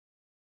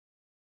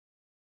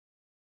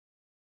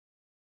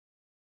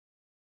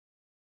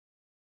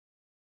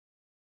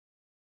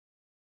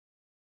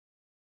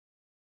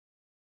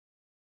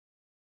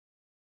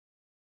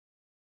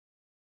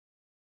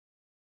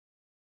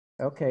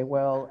Okay,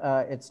 well,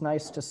 it's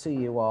nice to see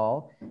you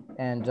all,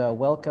 and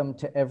welcome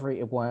to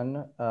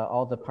everyone,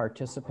 all the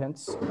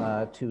participants,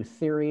 to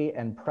Theory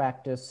and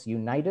Practice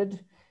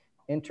United,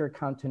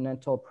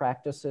 Intercontinental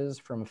Practices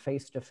from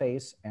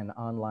Face-to-Face and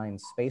Online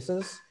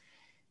Spaces.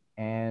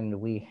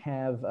 And we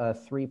have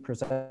three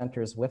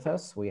presenters with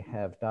us. We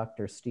have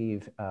Dr.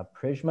 Steve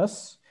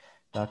Przymus,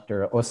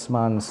 Dr.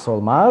 Osman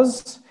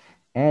Solmaz,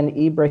 and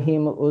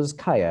Ibrahim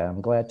Ozkaya.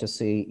 I'm glad to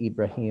see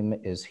Ibrahim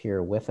is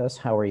here with us.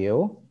 How are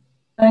you?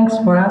 Thanks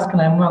for asking.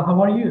 I'm well.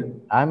 How are you?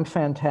 I'm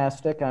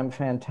fantastic. I'm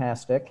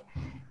fantastic.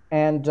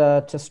 And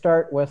to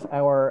start with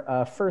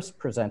our first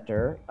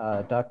presenter,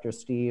 Dr.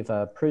 Steve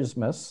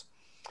Przymus,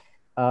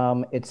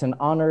 it's an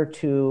honor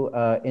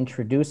to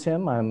introduce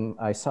him.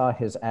 I saw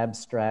his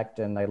abstract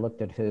and I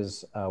looked at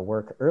his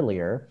work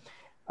earlier,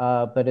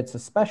 but it's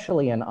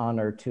especially an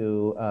honor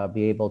to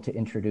be able to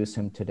introduce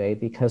him today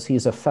because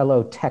he's a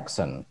fellow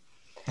Texan.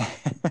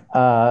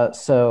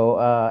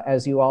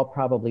 As you all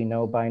probably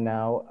know by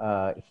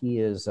now, he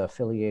is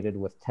affiliated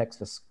with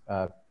Texas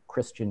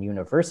Christian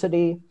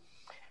University.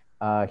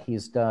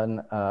 He's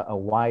done a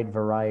wide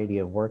variety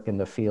of work in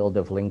the field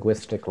of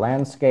linguistic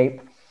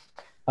landscape.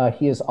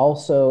 He is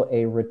also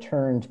a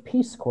returned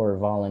Peace Corps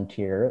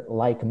volunteer,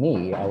 like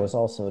me. I was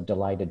also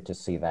delighted to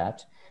see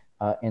that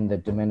in the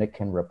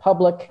Dominican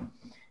Republic.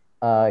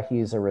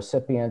 He's a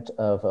recipient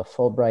of a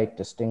Fulbright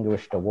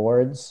Distinguished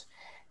Awards,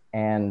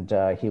 and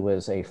he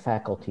was a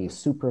faculty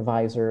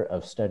supervisor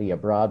of study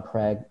abroad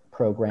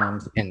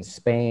programs in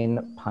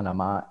Spain,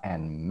 Panama,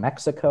 and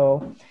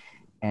Mexico.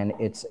 And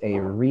it's a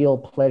real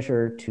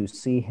pleasure to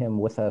see him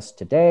with us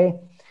today.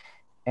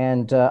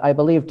 And I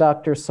believe,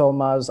 Dr.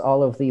 Solmaz,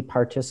 all of the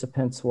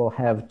participants will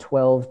have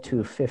 12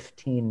 to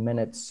 15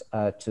 minutes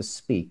to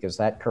speak. Is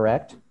that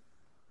correct?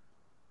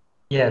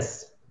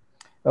 Yes.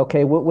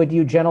 Okay, would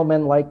you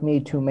gentlemen like me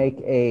to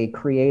make a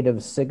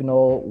creative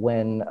signal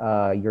when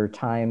your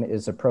time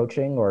is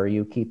approaching, or are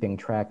you keeping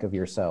track of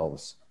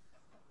yourselves?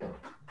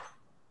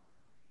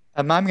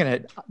 I'm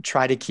going to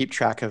try to keep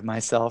track of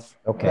myself.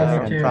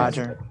 Okay,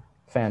 Roger.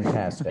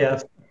 Fantastic.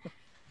 Yes.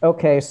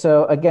 Okay,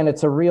 so again,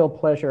 it's a real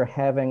pleasure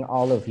having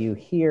all of you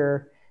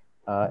here,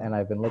 and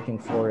I've been looking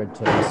forward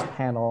to this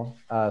panel.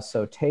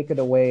 So take it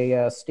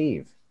away,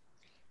 Steve.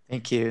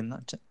 Thank you.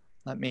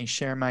 Let me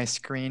share my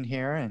screen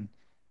here. And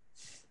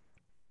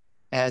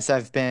as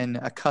I've been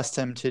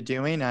accustomed to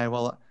doing, I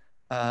will,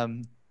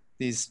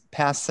 these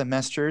past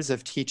semesters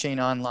of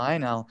teaching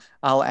online,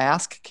 I'll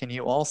ask, can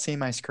you all see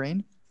my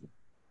screen?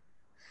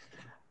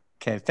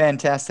 Okay,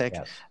 fantastic.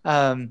 Yes.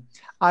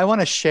 I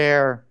want to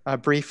share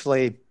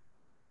briefly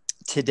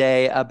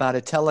today about a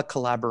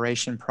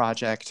telecollaboration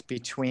project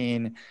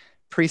between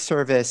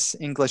pre-service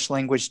English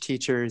language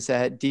teachers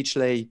at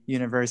Dicle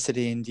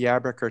University in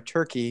Diyarbakir,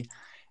 Turkey,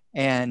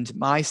 and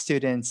my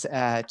students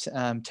at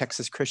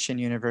Texas Christian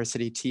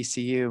University,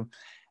 TCU,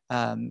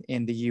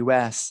 in the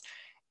US.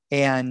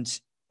 And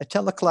a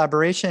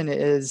telecollaboration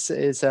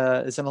is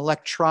an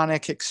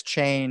electronic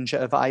exchange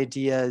of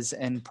ideas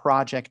and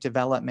project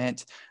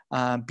development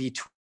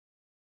between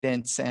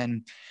students.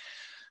 And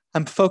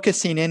I'm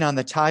focusing in on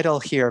the title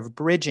here of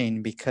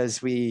bridging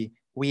because we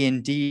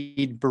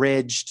indeed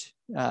bridged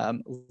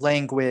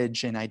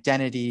language and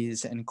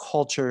identities and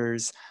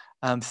cultures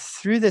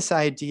through this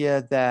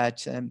idea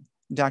that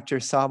Dr.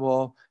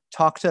 Sabo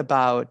talked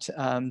about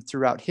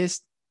throughout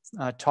his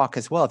talk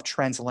as well, of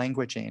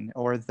translanguaging,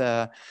 or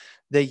the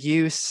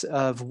use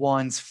of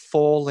one's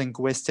full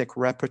linguistic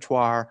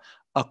repertoire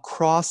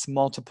across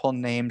multiple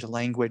named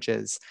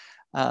languages.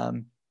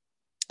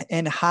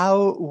 And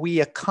how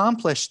we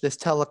accomplish this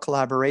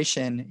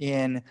telecollaboration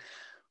in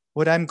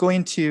what I'm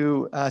going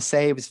to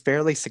say was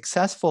fairly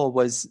successful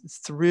was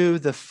through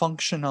the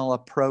functional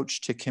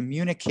approach to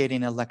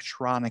communicating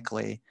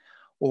electronically,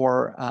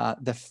 or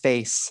the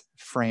FACE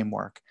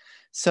framework.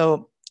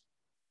 So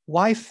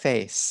why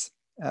FACE?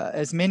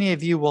 As many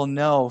of you will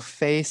know,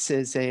 FACE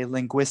is a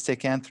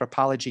linguistic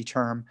anthropology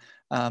term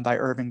by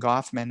Irving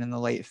Goffman in the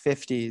late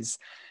 50s.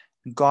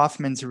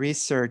 Goffman's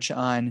research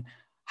on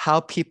how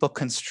people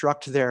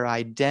construct their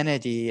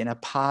identity in a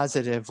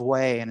positive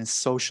way in a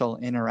social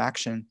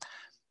interaction.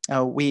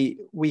 We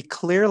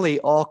clearly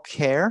all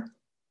care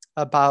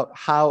about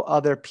how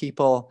other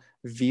people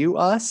view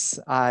us.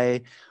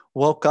 I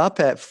woke up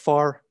at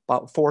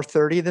about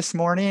 4:30 this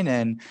morning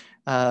and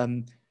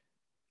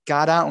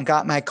got out and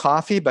got my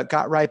coffee, but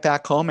got right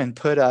back home and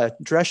put a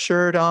dress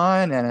shirt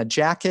on and a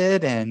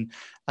jacket, and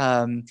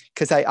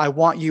because I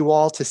want you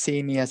all to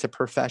see me as a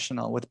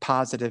professional with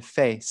positive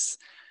face.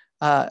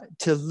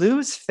 To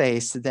lose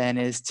face then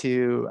is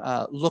to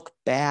look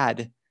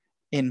bad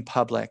in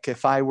public.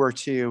 If I were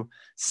to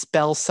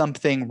spell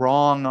something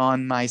wrong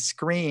on my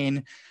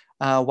screen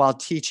while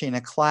teaching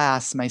a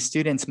class, my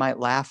students might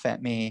laugh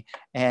at me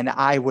and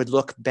I would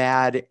look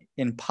bad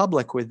in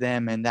public with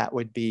them, and that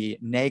would be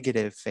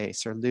negative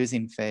face or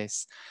losing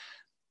face.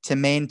 To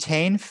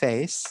maintain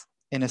face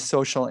in a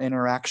social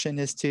interaction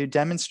is to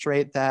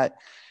demonstrate that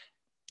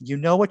you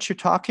know what you're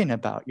talking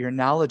about, you're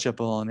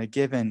knowledgeable in a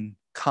given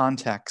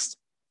context.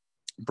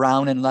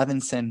 Brown and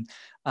Levinson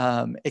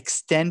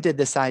extended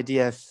this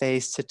idea of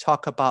face to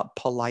talk about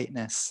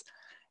politeness.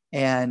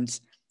 And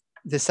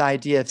this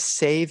idea of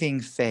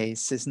saving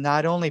face is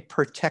not only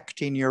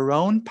protecting your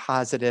own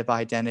positive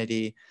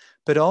identity,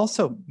 but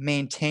also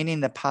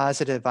maintaining the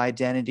positive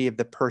identity of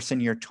the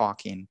person you're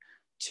talking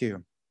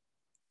to.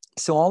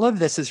 So all of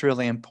this is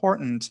really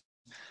important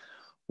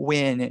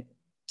when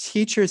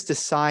teachers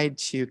decide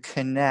to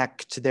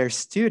connect their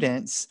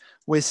students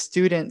with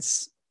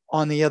students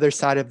on the other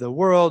side of the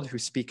world who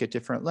speak a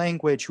different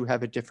language, who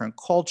have a different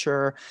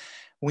culture.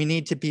 We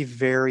need to be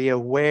very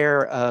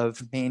aware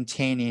of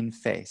maintaining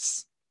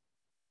face.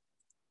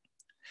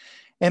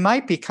 It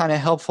might be kind of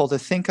helpful to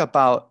think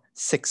about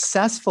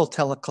successful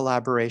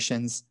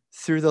telecollaborations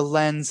through the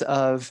lens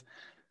of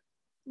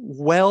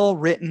well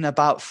written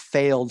about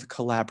failed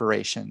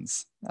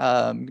collaborations.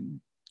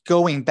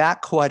 Going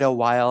back quite a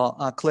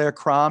while, Claire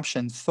Kromsch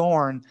and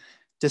Thorne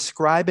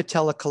describe a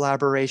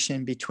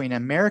telecollaboration between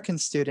American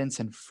students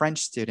and French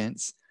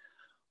students,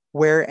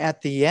 where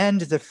at the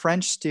end, the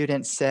French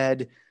student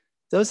said,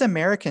 those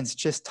Americans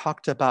just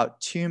talked about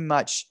too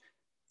much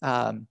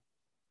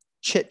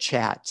chit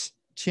chat,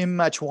 too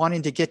much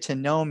wanting to get to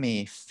know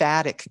me,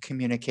 phatic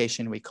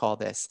communication, we call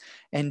this,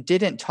 and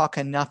didn't talk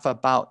enough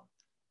about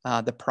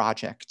the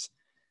project.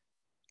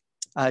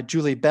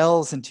 Julie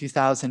Bells in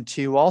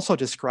 2002 also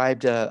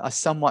described a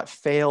somewhat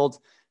failed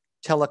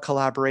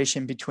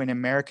telecollaboration between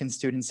American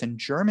students and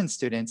German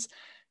students,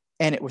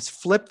 and it was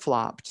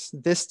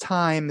flip-flopped. This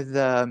time,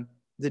 the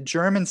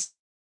Germans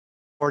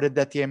reported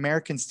that the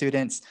American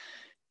students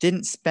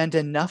didn't spend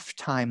enough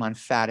time on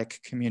phatic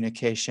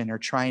communication or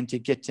trying to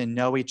get to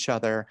know each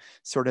other,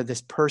 sort of this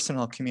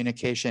personal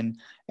communication,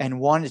 and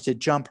wanted to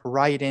jump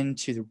right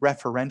into the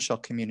referential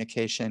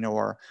communication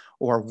or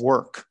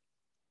work.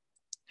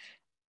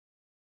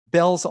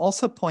 Bells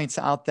also points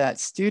out that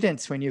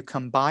students, when you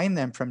combine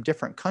them from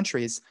different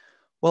countries,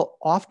 will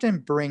often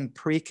bring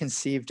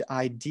preconceived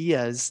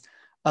ideas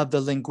of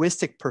the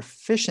linguistic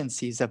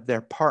proficiencies of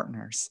their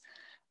partners.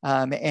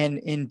 And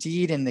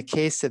indeed, in the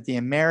case of the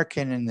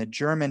American and the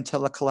German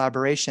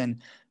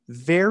telecollaboration,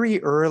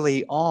 very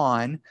early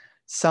on,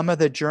 some of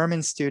the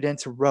German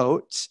students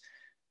wrote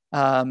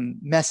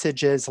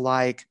messages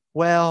like,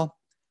 well,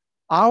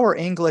 our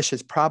English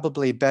is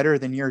probably better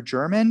than your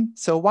German,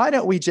 so why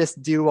don't we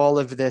just do all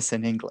of this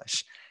in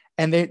English?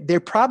 And they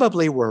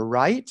probably were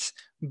right,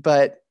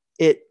 but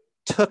it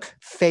took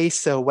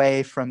face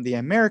away from the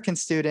American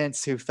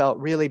students who felt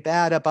really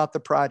bad about the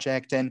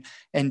project and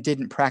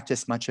didn't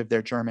practice much of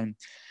their German.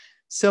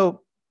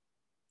 So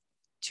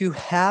to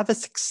have a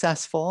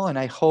successful, and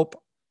I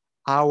hope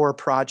our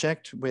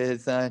project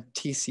with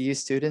TCU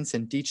students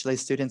and Dicle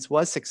students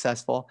was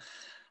successful,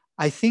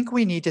 I think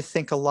we need to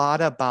think a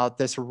lot about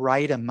this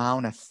right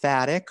amount of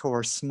phatic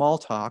or small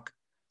talk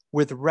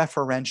with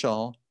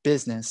referential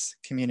business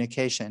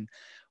communication.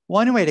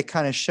 One way to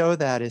kind of show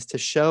that is to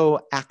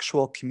show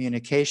actual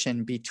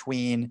communication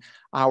between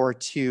our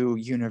two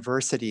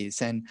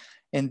universities. And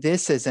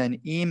this is an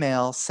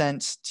email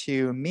sent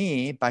to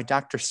me by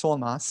Dr.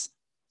 Solmaz.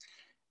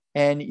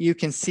 And you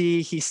can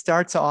see he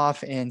starts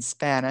off in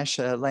Spanish,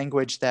 a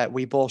language that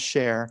we both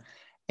share,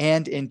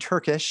 and in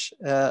Turkish,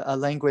 a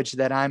language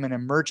that I'm an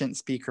emergent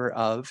speaker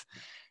of.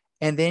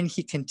 And then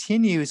he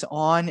continues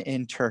on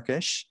in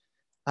Turkish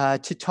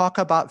to talk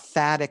about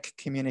phatic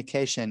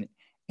communication.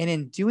 And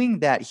in doing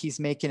that, he's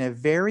making a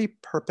very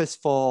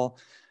purposeful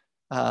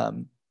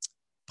point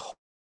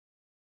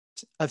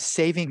of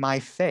saving my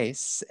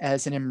face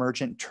as an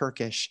emergent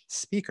Turkish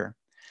speaker.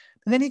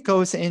 And then he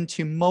goes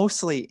into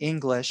mostly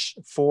English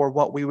for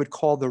what we would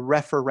call the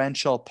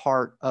referential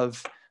part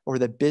of, or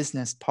the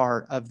business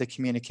part of the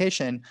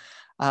communication,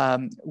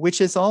 which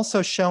is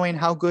also showing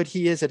how good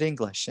he is at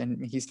English.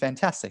 And he's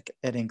fantastic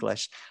at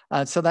English.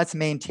 So that's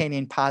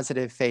maintaining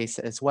positive face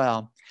as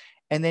well.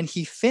 And then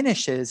he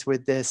finishes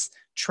with this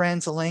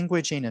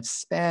translanguaging of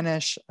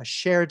Spanish, a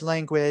shared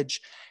language,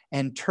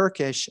 and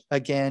Turkish,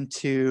 again,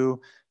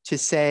 to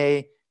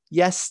say,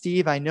 yes,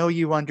 Steve, I know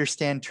you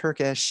understand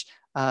Turkish,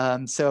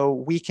 so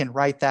we can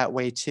write that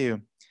way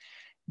too.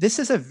 This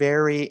is a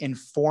very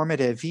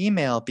informative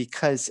email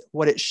because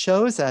what it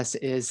shows us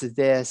is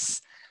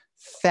this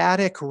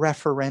phatic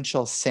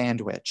referential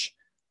sandwich,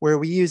 where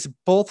we use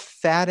both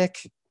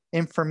phatic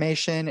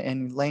information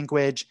and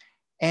language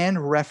and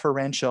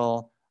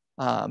referential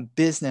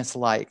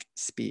business-like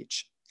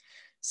speech.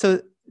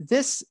 So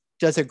this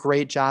does a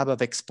great job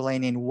of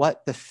explaining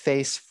what the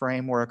FACE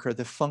framework or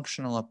the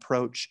functional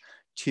approach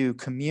to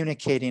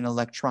communicating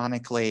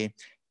electronically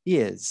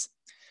is.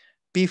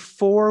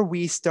 Before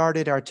we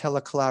started our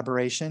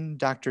telecollaboration,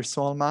 Dr.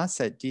 Solmaz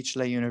at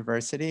Dicle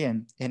University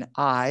and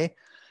I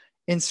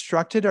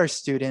instructed our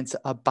students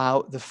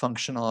about the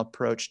functional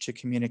approach to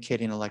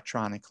communicating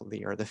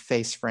electronically, or the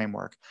FACE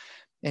framework.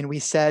 And we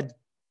said,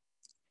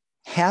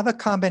 have a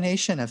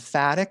combination of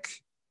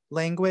phatic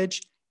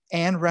language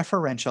and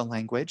referential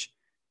language.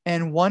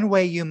 And one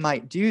way you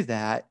might do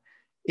that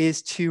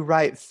is to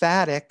write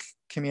phatic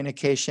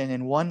communication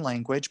in one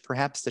language,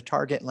 perhaps the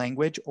target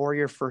language or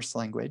your first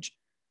language,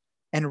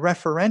 and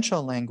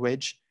referential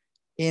language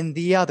in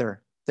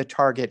the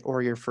target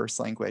or your first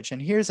language.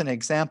 And here's an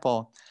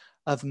example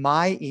of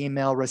my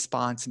email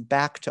response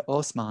back to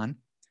Osman,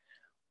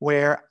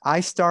 where I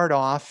start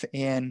off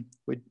in,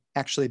 would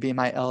actually be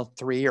my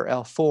L3 or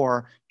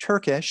L4,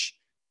 Turkish,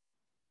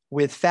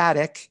 with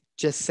phatic,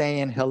 just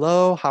saying,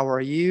 hello, how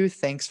are you?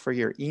 Thanks for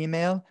your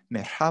email.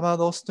 Merhaba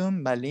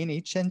dostum, malin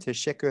için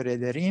teşekkür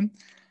ederim.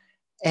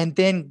 And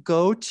then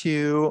go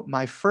to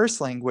my first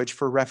language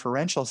for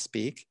referential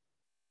speak,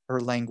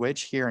 or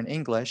language here in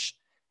English,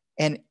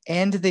 and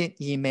end the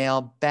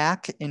email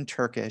back in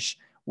Turkish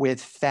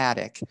with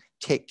phatic.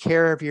 Take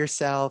care of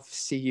yourself,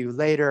 see you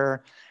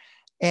later.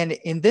 And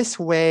in this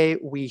way,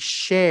 we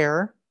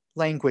share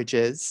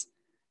languages,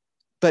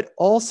 but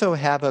also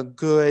have a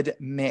good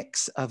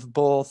mix of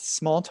both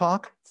small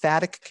talk,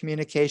 phatic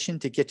communication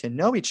to get to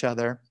know each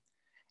other,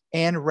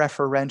 and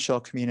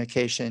referential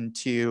communication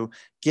to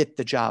get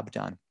the job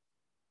done.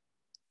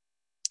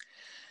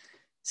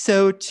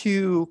 So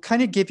to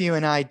kind of give you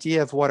an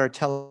idea of what our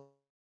television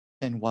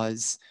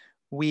was,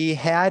 we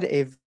had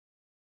a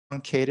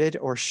truncated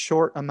or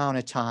short amount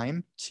of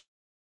time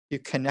to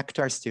connect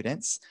our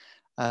students.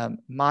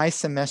 My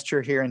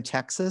semester here in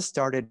Texas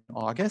started in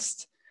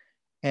August,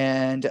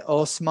 and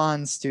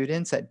Osman's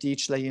students at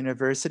Dicle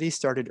University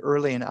started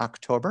early in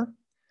October.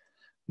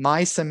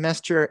 My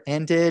semester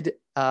ended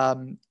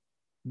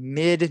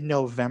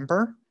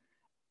mid-November.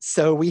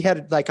 So we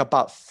had like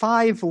about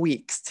 5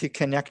 weeks to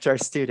connect our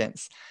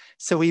students.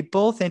 So we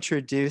both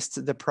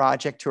introduced the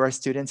project to our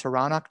students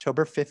around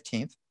October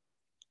 15th.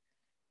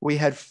 We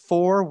had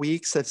 4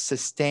 weeks of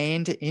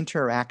sustained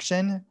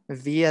interaction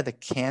via the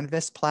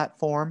Canvas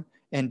platform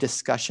and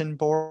discussion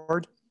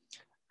board.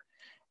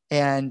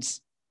 And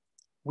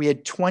we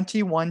had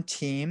 21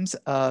 teams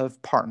of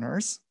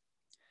partners.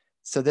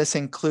 So this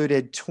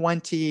included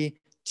 20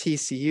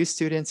 TCU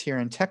students here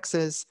in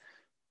Texas,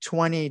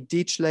 20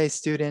 Dicle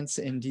students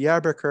in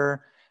Diyarbakir,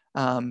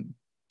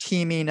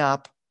 teaming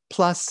up,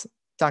 plus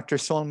Dr.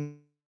 Solmaz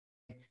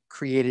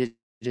created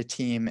a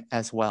team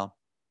as well.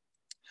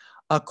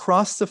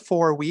 Across the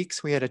 4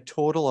 weeks, we had a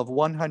total of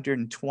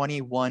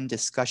 121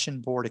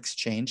 discussion board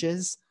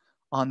exchanges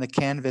on the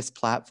Canvas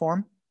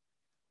platform,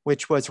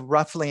 which was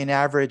roughly an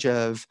average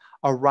of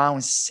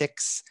around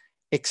 6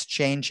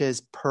 exchanges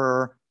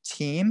per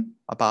team,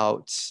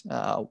 about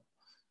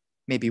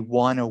maybe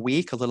 1 a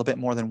week, a little bit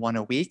more than 1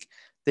 a week.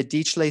 The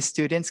Dicle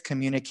students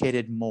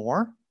communicated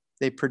more.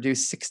 They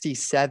produced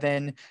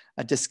 67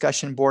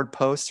 discussion board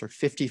posts, or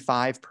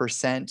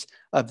 55%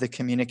 of the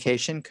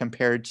communication,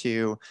 compared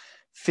to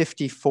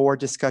 54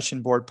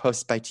 discussion board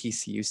posts by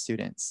TCU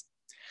students.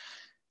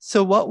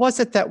 So what was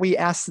it that we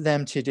asked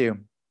them to do?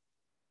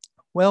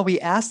 Well, we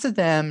asked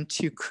them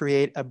to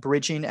create a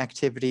bridging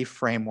activity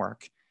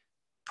framework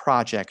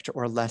project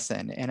or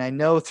lesson. And I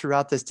know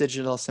throughout this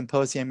digital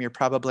symposium, you're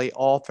probably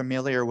all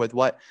familiar with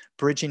what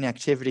bridging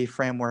activity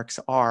frameworks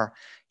are.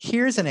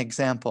 Here's an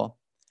example.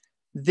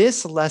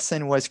 This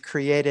lesson was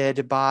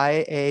created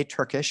by a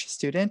Turkish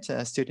student,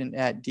 a student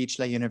at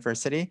Dicle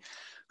University,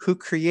 who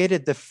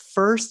created the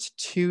first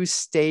 2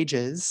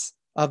 stages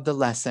of the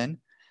lesson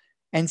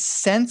and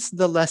sent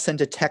the lesson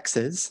to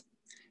Texas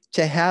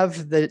to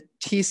have the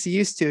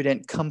TCU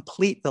student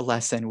complete the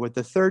lesson with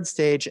the 3rd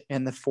stage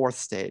and the 4th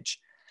stage.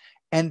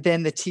 And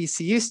then the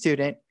TCU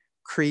student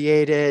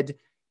created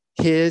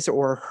his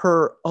or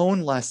her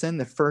own lesson,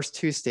 the first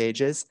 2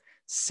 stages,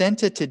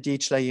 sent it to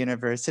Dicle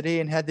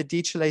University, and had the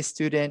Dicle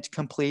student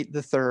complete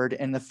the 3rd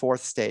and the 4th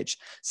stage.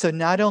 So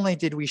not only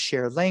did we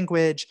share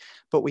language,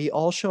 but we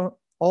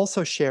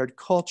also shared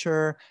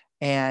culture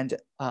and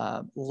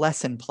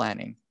lesson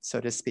planning, so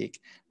to speak.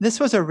 This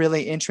was a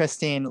really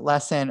interesting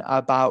lesson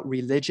about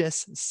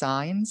religious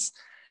signs.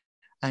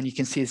 And you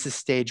can see this is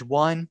stage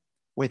 1,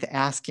 with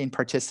asking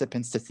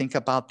participants to think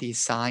about these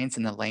signs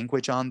and the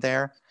language on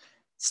there.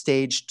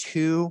 Stage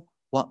 2,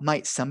 what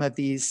might some of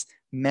these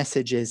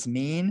messages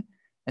mean?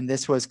 And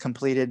this was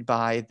completed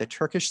by the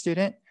Turkish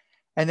student.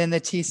 And then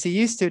the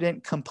TCU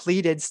student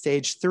completed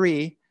stage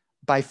 3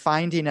 by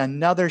finding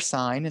another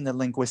sign in the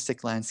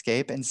linguistic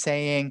landscape and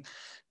saying,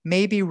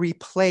 maybe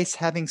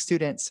having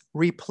students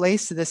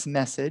replace this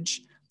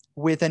message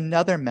with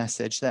another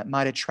message that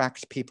might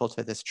attract people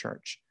to this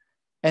church.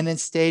 And then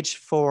stage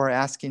 4,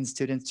 asking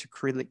students to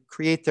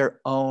create their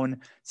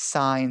own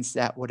signs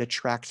that would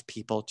attract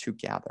people to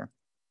gather.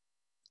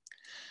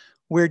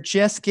 We're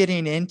just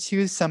getting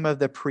into some of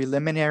the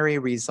preliminary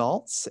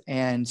results,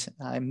 and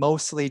I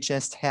mostly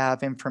just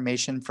have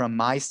information from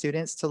my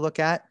students to look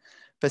at,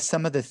 but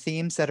some of the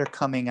themes that are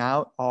coming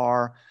out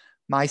are,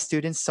 my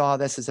students saw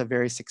this as a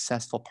very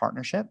successful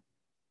partnership.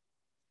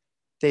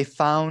 They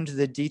found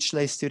the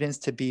Dicle students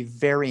to be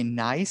very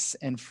nice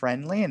and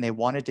friendly, and they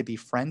wanted to be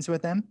friends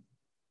with them.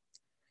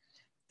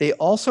 They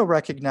also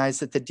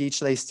recognized that the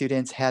Dicle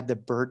students had the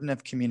burden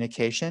of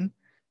communication,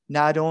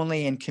 not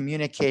only in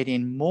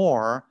communicating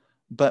more,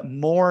 but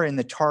more in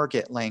the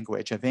target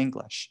language of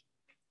English,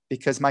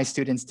 because my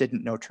students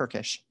didn't know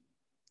Turkish.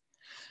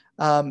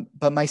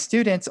 But my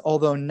students,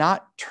 although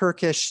not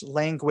Turkish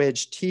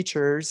language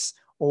teachers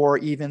or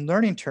even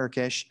learning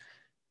Turkish,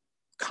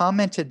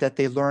 commented that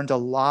they learned a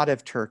lot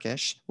of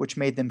Turkish, which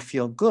made them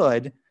feel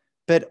good,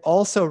 but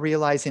also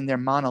realizing their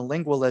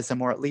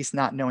monolingualism, or at least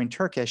not knowing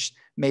Turkish,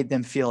 made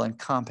them feel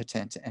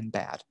incompetent and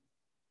bad.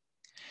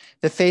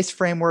 The FACE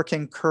framework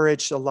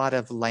encouraged a lot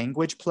of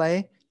language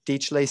play.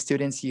 Dicle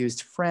students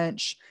used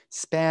French,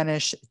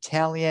 Spanish,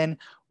 Italian,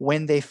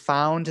 when they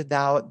found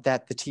out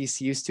that the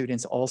TCU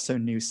students also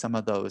knew some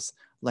of those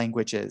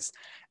languages.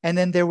 And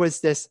then there was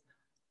this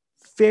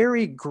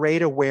very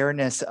great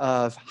awareness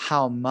of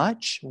how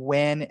much,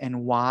 when,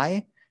 and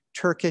why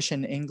Turkish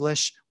and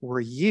English were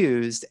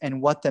used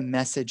and what the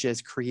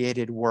messages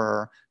created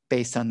were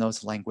based on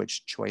those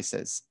language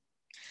choices.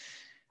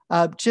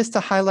 Just to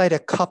highlight a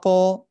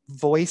couple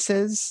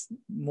voices,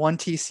 one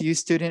TCU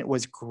student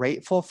was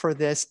grateful for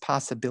this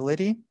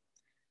possibility.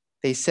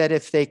 They said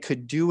if they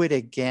could do it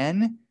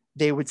again,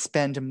 they would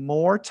spend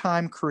more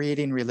time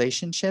creating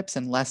relationships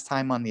and less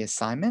time on the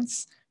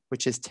assignments,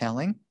 which is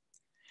telling.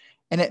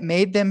 And it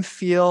made them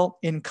feel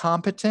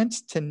incompetent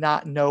to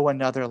not know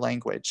another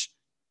language.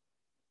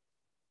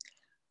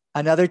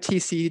 Another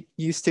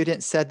TCU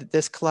student said that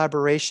this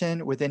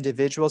collaboration with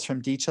individuals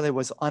from Dicle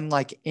was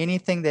unlike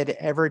anything they'd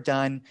ever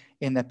done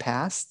in the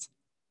past,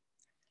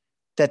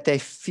 that they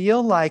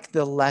feel like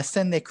the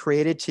lesson they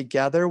created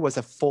together was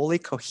a fully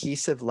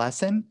cohesive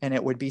lesson and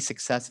it would be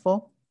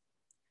successful,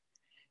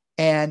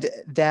 and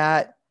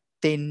that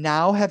they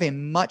now have a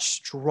much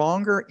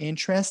stronger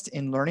interest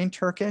in learning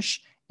Turkish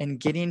and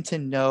getting to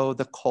know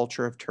the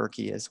culture of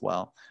Turkey as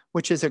well,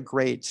 which is a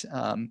great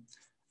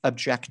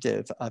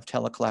objective of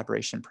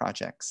telecollaboration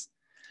projects.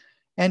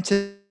 And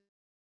to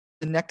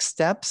the next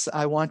steps,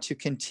 I want to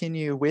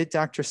continue with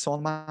Dr.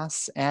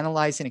 Solmaz,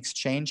 analyzing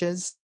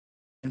exchanges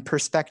and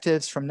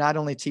perspectives from not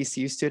only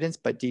TCU students,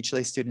 but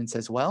Dicle students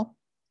as well.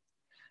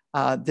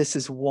 This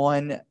is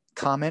one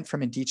comment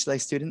from a Dicle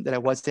student that I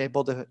was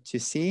able to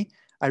see.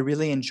 I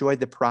really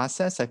enjoyed the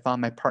process. I found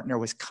my partner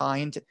was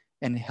kind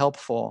and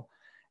helpful,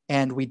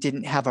 and we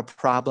didn't have a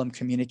problem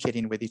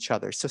communicating with each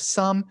other. So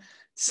some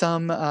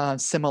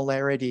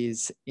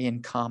similarities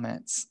in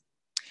comments.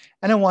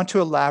 And I want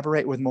to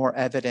elaborate with more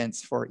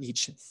evidence for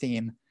each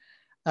theme.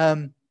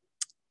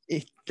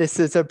 This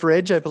is a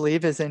bridge, I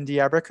believe, is in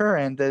Diyarbakir,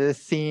 and the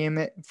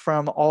theme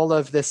from all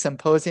of the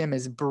symposium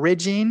is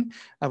bridging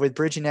with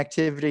Bridging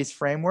Activities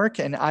Framework.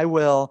 And I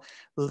will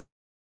look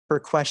for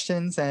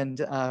questions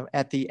and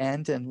at the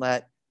end and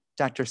let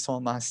Dr.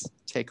 Solmaz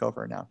take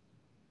over now.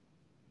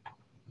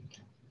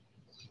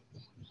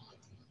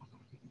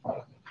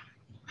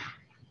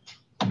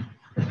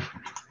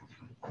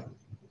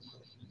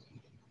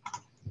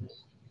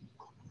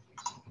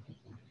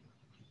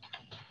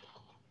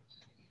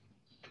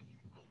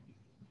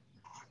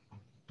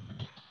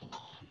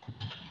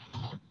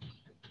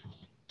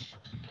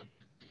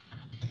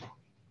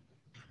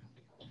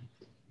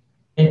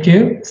 Thank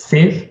you,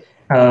 Steve.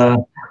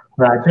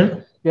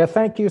 Roger. Yeah,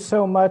 thank you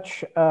so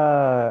much,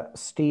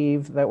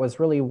 Steve. That was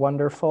really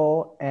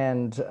wonderful.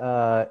 And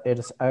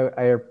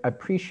I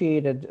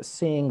appreciated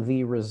seeing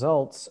the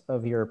results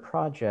of your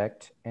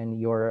project and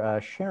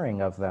your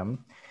sharing of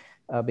them,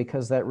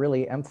 because that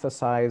really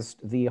emphasized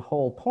the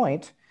whole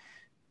point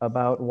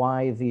about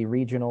why the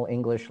Regional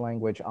English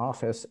Language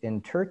Office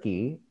in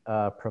Turkey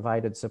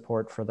provided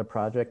support for the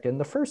project in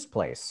the first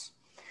place,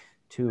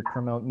 to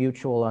promote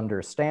mutual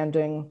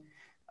understanding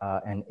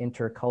and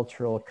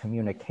intercultural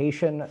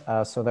communication.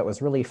 So that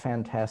was really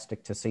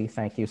fantastic to see.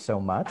 Thank you so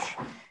much.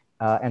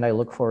 And I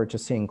look forward to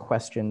seeing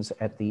questions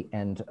at the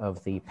end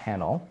of the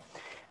panel.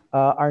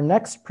 Our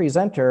next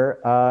presenter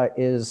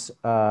is,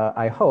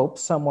 I hope,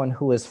 someone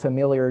who is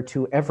familiar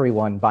to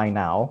everyone by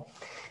now,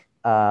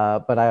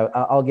 but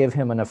I'll give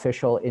him an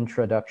official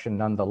introduction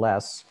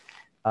nonetheless.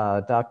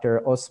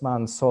 Dr.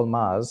 Osman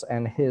Solmaz,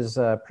 and his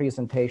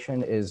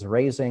presentation is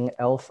Raising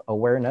ELF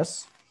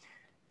Awareness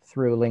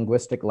Through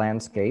Linguistic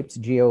Landscapes,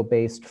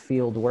 Geo-based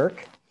Fieldwork,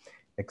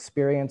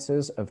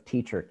 Experiences of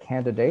Teacher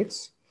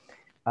Candidates.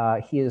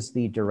 He is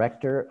the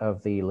director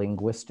of the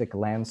Linguistic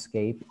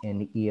Landscape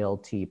in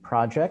ELT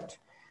project.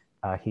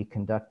 He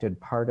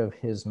conducted part of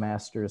his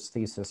master's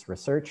thesis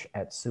research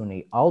at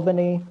SUNY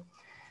Albany,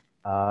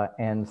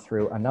 and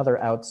through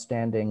another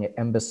outstanding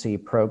embassy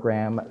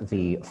program,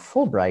 the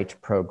Fulbright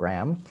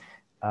program,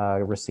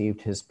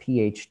 received his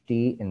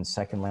PhD in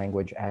second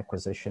language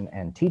acquisition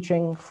and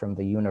teaching from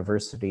the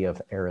University of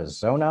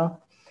Arizona.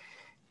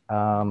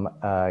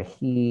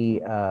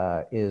 He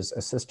is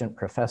assistant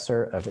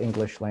professor of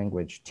English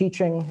language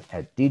teaching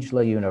at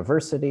Dicle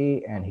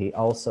University, and he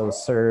also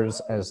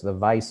serves as the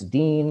vice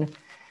dean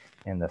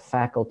in the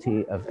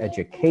Faculty of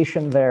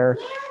Education there.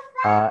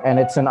 And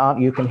it's an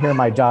honor. You can hear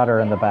my daughter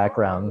in the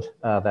background.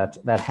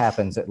 That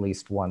happens at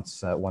least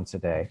once a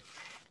day.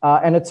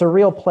 And it's a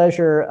real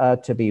pleasure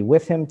to be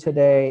with him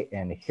today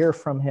and hear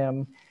from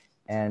him.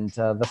 And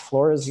the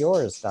floor is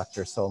yours,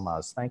 Dr.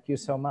 Solmaz. Thank you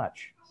so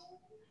much.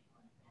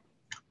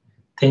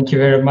 Thank you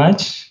very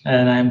much.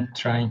 And I'm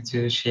trying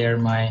to share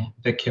my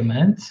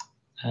document.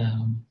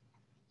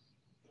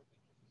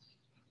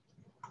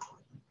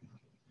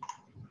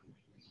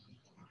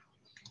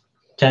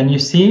 Can you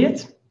see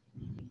it?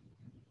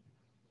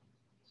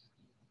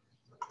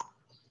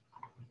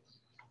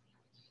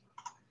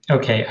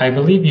 Okay, I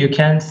believe you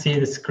can see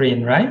the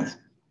screen, right?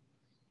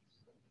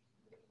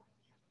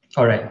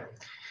 All right.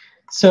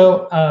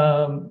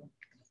 So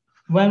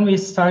when we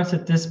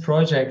started this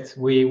project,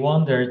 we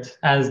wondered,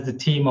 as the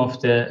team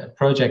of the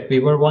project, we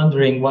were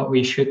wondering what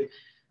we should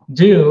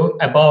do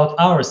about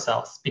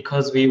ourselves,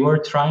 because we were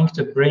trying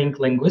to bring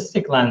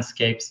linguistic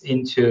landscapes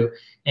into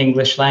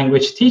English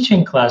language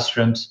teaching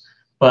classrooms.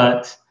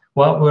 But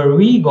what were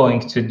we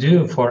going to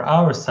do for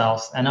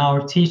ourselves and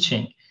our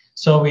teaching?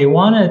 So we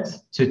wanted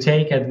to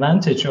take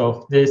advantage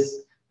of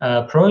this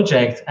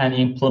project and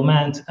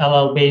implement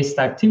LL-based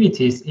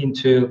activities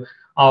into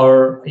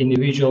our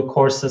individual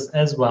courses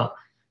as well.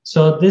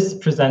 So this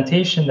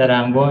presentation that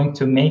I'm going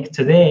to make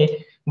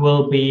today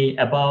will be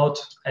about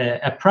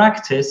a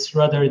practice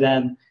rather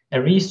than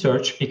a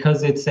research,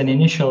 because it's an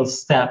initial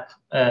step.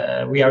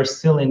 We are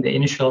still in the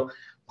initial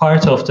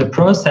part of the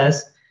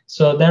process.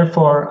 So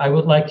therefore, I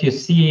would like you to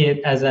see it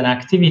as an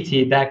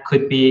activity that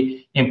could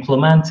be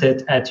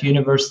implemented at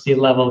university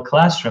level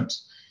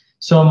classrooms.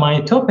 So my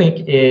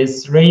topic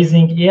is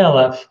raising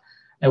ELF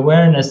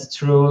awareness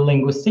through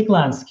linguistic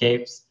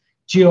landscapes,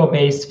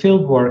 geo-based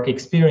fieldwork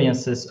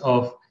experiences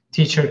of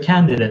teacher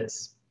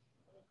candidates.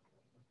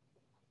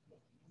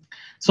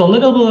 So a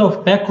little bit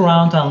of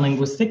background on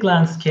linguistic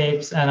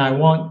landscapes, and I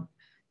won't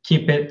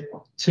keep it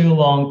too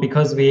long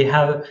because we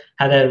have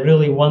had a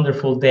really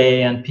wonderful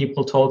day and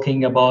people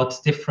talking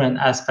about different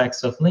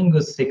aspects of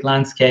linguistic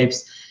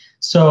landscapes.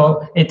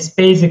 So it's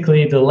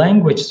basically the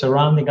language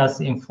surrounding us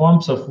in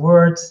forms of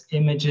words,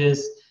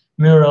 images,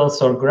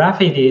 murals, or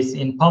graffitis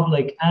in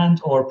public and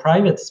or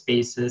private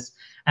spaces.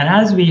 And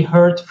as we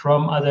heard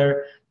from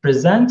other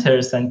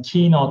presenters and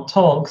keynote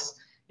talks,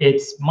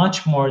 it's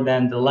much more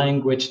than the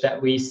language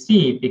that we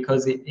see,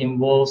 because it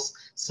involves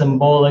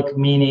symbolic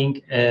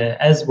meaning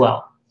as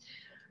well.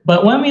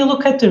 But when we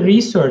look at the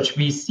research,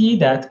 we see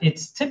that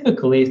it's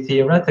typically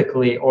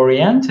theoretically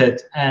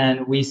oriented,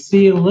 and we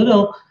see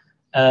little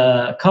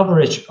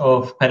coverage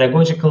of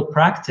pedagogical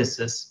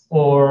practices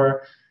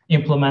or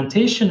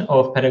implementation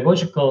of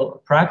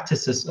pedagogical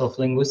practices of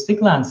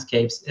linguistic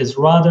landscapes is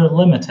rather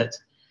limited.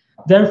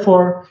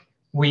 Therefore,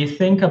 we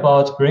think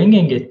about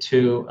bringing it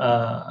to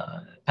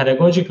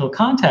pedagogical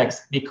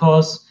context,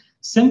 because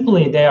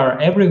simply they are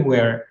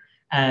everywhere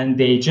and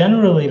they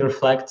generally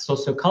reflect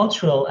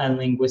sociocultural and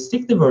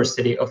linguistic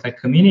diversity of a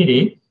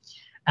community,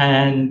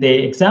 and they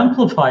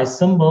exemplify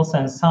symbols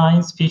and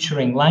signs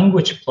featuring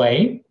language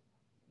play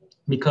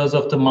because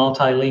of the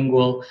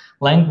multilingual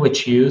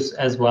language use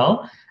as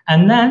well.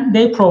 And then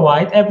they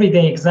provide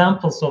everyday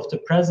examples of the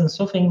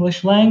presence of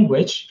English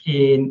language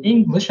in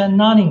English and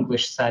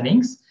non-English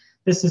settings.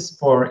 This is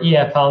for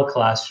EFL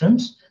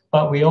classrooms,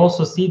 but we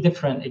also see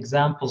different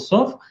examples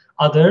of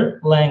other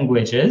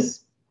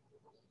languages.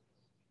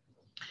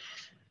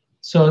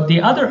 So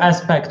the other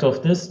aspect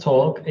of this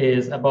talk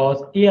is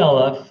about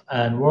ELF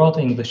and World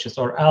Englishes,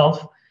 or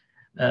ELF.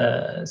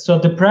 So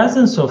the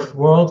presence of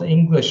World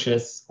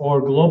Englishes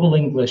or Global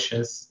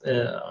Englishes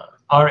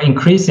are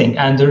increasing,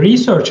 and the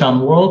research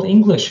on World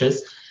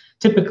Englishes,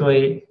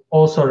 typically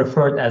also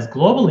referred as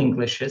Global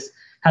Englishes,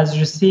 has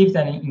received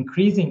an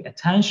increasing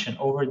attention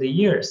over the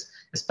years,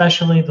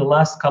 especially the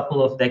last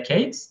couple of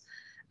decades.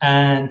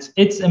 And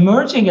it's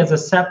emerging as a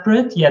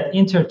separate yet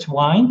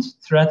intertwined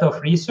thread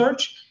of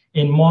research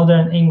in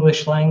modern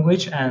English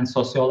language and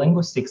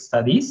sociolinguistic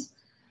studies.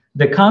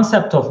 The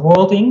concept of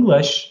World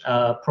English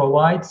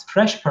provides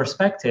fresh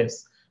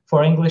perspectives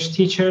for English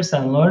teachers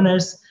and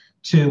learners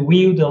to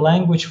view the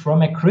language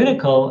from a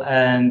critical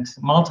and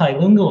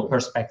multilingual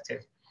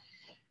perspective.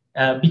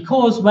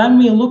 Because when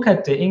we look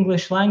at the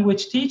English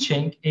language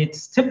teaching,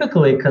 it's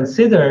typically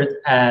considered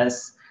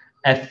as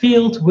a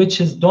field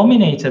which is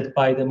dominated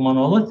by the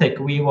monolithic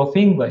view of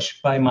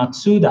English by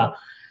Matsuda.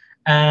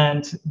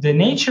 And the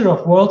nature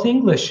of World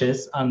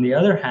Englishes, on the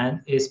other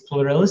hand, is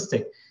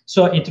pluralistic.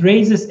 So it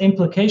raises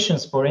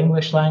implications for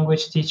English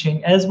language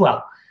teaching as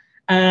well.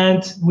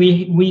 And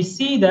we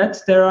see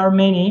that there are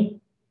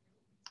many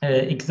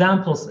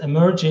examples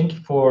emerging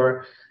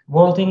for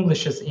World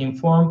Englishes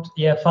informed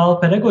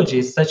EFL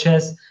pedagogies, such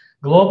as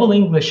Global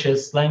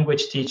Englishes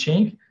language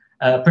teaching,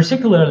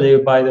 particularly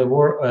by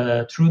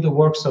the through the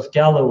works of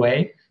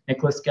Galloway,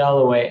 Nicholas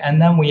Galloway.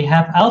 And then we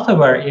have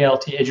Alphabet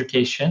ELT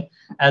education,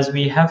 as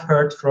we have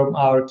heard from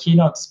our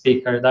keynote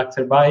speaker,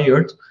 Dr.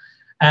 Bayurt.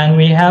 And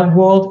we have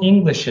World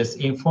Englishes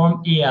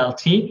informed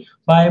ELT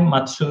by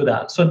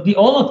Matsuda. So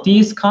all of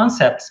these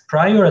concepts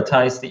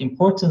prioritize the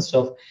importance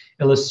of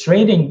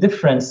illustrating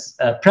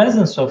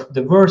presence of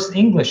diverse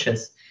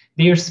Englishes,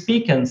 their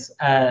speakers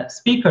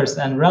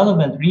and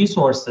relevant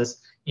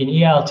resources in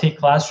ELT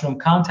classroom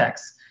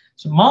contexts.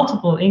 So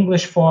multiple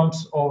English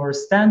forms over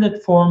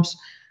standard forms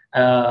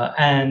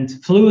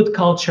and fluid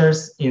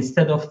cultures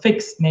instead of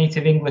fixed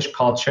native English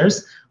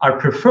cultures are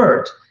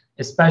preferred,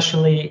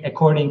 especially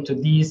according to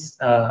these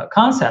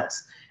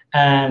concepts.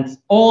 And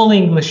all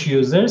English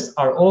users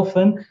are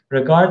often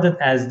regarded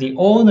as the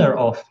owner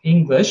of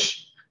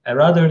English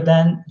rather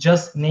than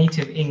just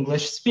native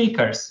English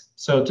speakers,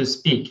 so to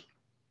speak.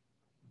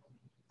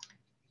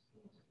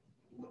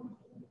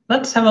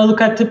 let's have a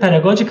look at the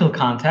pedagogical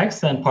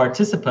context and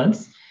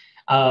participants.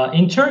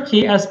 In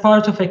Turkey, as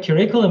part of a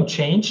curriculum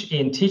change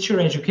in teacher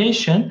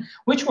education,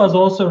 which was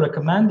also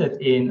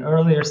recommended in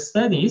earlier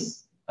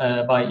studies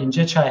by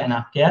İnceçay and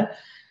Akgel,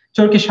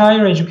 Turkish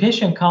Higher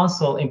Education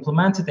Council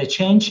implemented a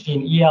change in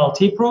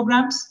ELT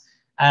programs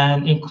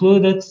and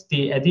included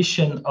the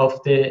addition of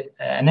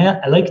an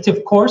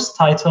elective course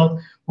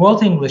titled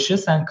World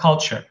Englishes and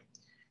Culture.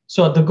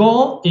 So the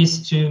goal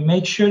is to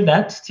make sure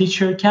that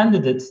teacher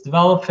candidates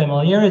develop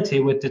familiarity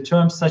with the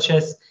terms such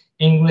as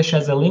English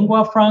as a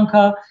lingua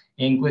franca,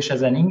 English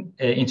as an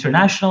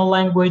international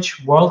language,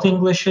 world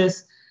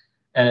Englishes,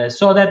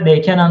 so that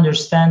they can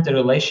understand the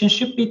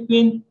relationship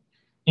between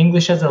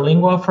English as a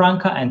lingua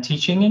franca and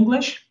teaching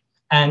English,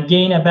 and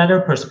gain a better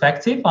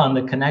perspective on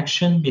the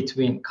connection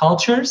between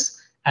cultures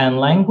and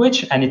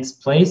language and its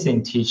place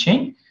in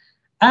teaching,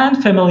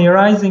 and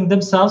familiarizing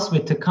themselves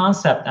with the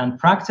concept and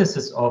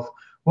practices of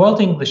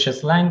World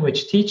Englishes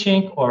language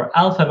teaching or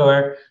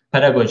alpha-aware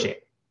pedagogy.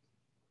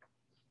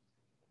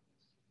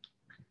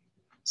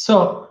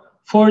 So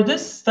for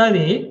this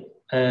study,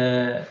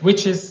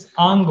 which is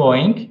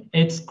ongoing,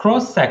 it's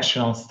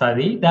cross-sectional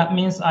study. That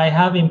means I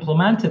have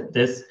implemented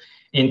this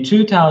in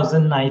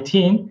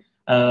 2019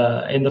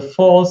 in the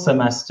fall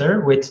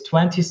semester with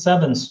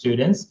 27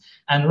 students.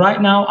 And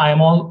right now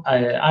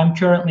I'm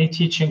currently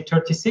teaching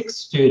 36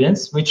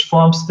 students, which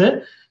forms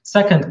the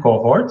second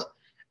cohort.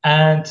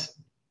 And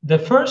the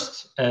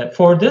first,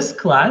 for this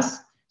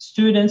class,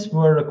 students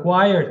were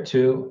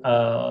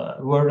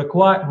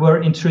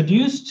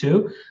introduced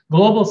to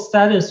global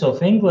status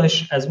of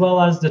English, as well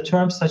as the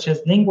terms such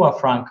as lingua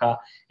franca,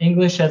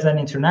 English as an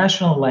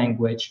international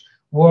language,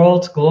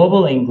 world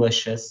global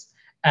Englishes,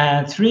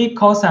 and 3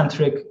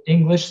 concentric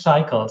English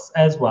cycles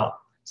as well,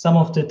 some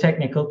of the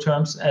technical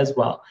terms as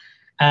well.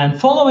 And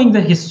following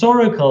the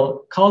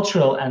historical,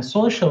 cultural, and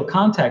social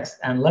context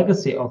and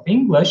legacy of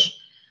English,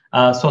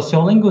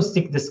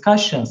 sociolinguistic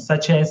discussions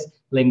such as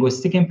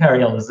linguistic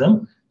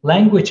imperialism,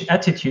 language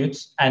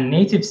attitudes, and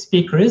native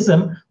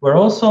speakerism were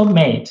also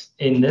made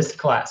in this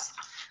class.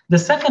 The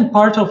second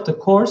part of the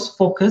course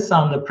focused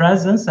on the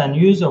presence and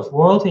use of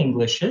world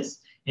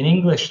Englishes in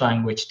English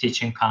language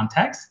teaching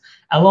context,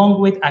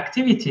 along with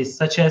activities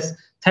such as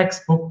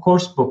textbook,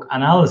 coursebook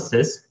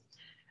analysis.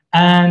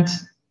 And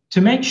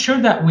to make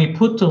sure that we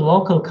put the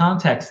local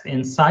context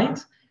in sight,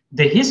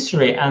 the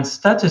history and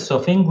status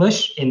of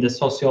English in the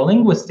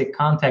sociolinguistic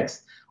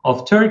context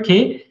of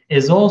Turkey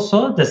is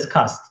also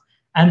discussed.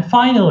 And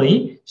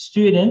finally,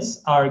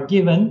 students are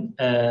given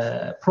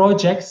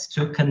projects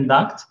to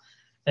conduct.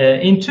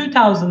 In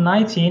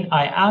 2019,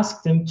 I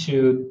asked them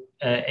to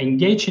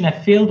engage in a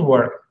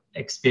fieldwork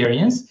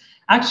experience.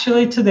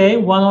 Actually, today,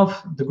 one of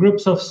the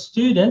groups of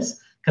students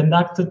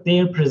conducted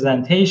their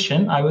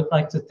presentation. I would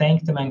like to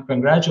thank them and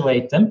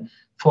congratulate them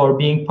for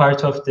being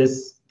part of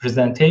this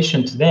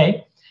presentation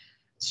today.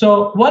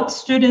 So what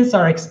students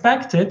are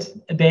expected,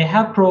 they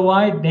have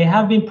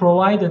been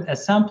provided a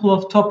sample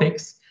of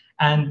topics,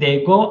 and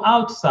they go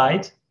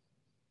outside,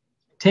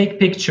 take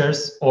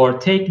pictures or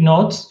take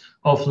notes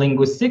of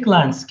linguistic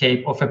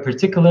landscape of a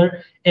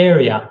particular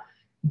area.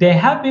 They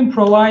have been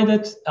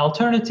provided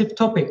alternative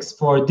topics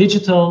for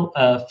digital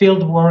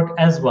field work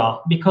as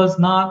well, because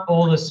not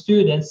all the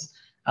students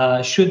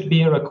should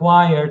be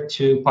required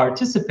to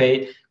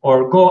participate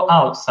or go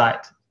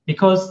outside,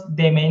 because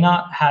they may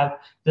not have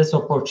this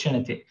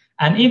opportunity.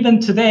 And even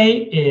today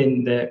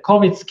in the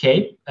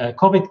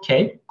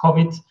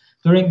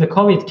during the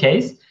COVID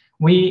case,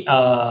 we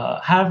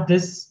have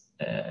this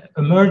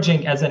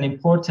emerging as an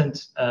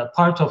important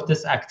part of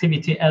this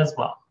activity as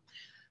well.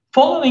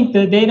 Following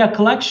the data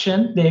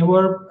collection, they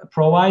were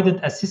provided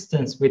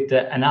assistance with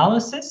the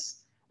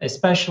analysis,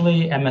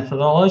 especially a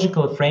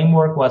methodological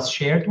framework was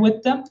shared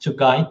with them to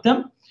guide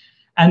them.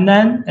 And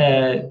then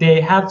they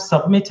have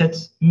submitted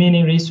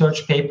mini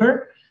research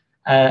paper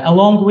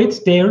along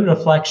with their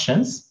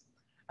reflections.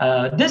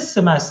 This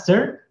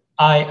semester,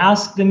 I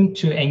asked them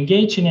to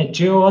engage in a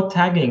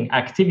geo-tagging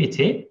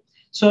activity.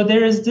 So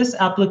there is this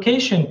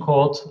application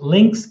called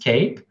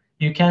Linkscape.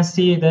 You can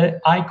see the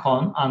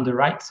icon on the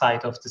right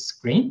side of the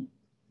screen.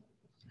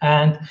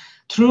 And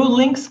through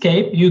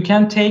Linkscape, you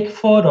can take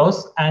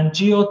photos and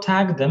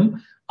geo-tag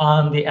them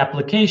on the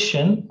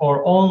application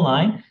or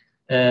online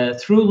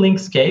through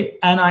Linkscape.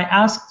 And I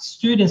asked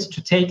students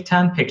to take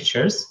 10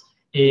 pictures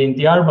in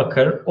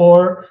Diyarbakir,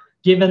 or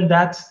given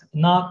that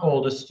not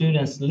all the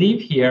students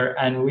live here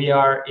and we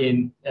are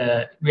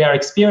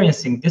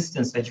experiencing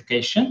distance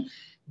education,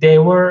 they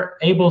were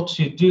able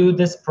to do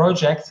this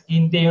project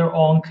in their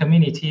own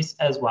communities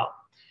as well.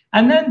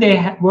 And then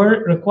they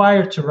were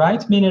required to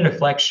write mini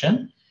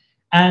reflection,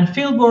 and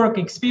fieldwork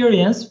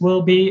experience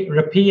will be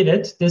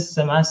repeated this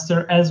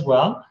semester as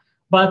well.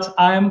 But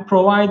I'm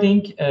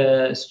providing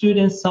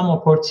students some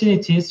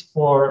opportunities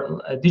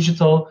for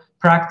digital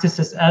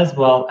practices as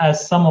well,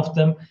 as some of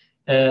them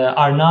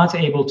are not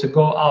able to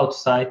go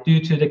outside due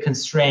to the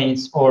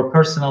constraints or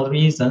personal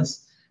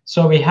reasons.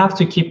 So we have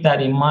to keep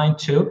that in mind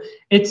too.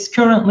 It's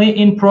currently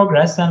in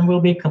progress and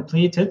will be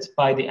completed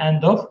by the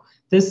end of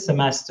this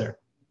semester.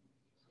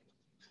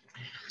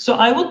 So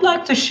I would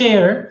like to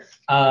share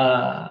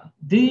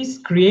these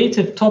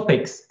creative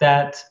topics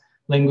that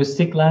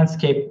linguistic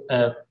landscape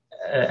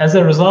as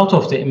a result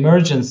of the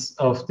emergence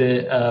of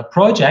the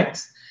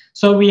projects.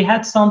 So we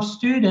had some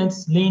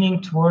students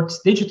leaning towards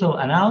digital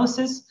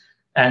analysis,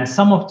 and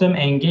some of them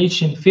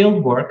engaged in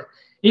field work.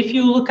 If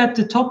you look at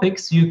the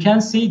topics, you can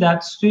see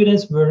that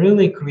students were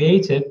really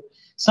creative.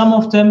 Some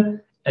of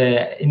them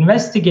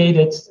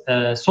investigated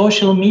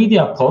social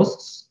media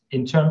posts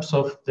in terms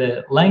of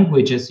the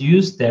languages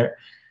used there,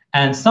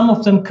 and some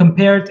of them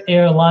compared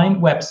airline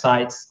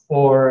websites,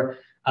 or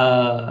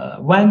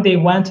when they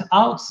went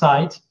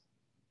outside,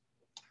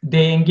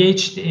 they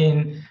engaged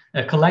in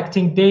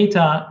collecting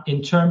data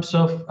in terms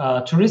of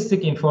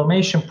touristic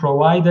information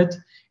provided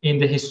in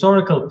the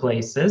historical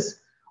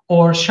places,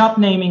 or shop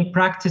naming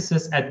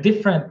practices at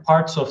different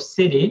parts of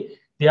city,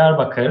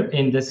 Diyarbakir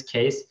in this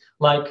case,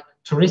 like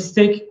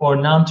touristic or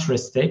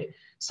non-touristic.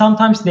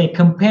 Sometimes they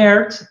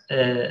compared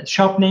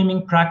shop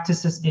naming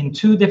practices in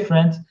two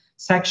different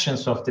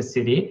sections of the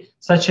city,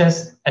 such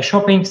as a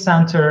shopping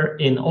center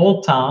in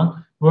Old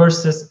Town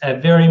versus a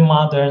very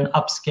modern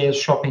upscale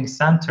shopping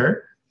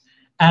center.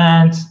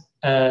 And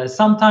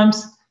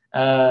sometimes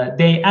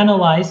they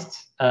analyzed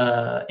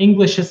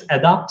Englishes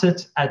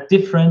adopted at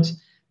different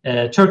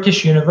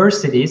Turkish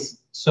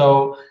universities.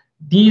 So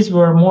these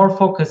were more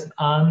focused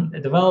on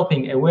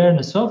developing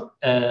awareness of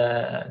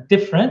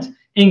different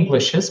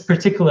Englishes,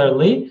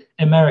 particularly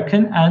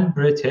American and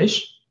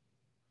British.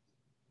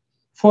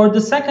 For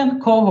the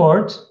second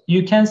cohort,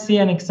 you can see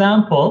an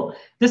example.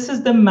 This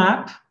is the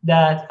map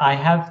that I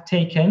have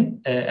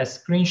taken a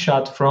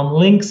screenshot from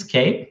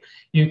Linguistic.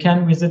 You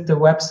can visit the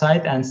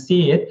website and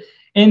see it.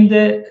 In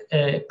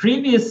the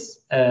previous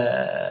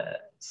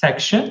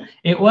section,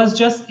 it was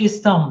just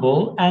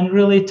Istanbul and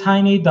really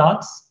tiny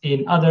dots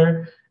in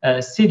other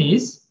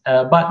cities.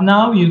 But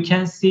now you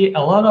can see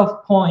a lot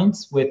of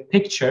points with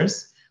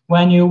pictures.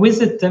 When you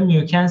visit them,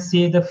 you can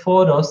see the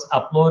photos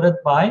uploaded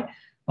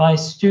by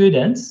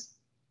students.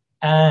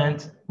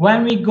 And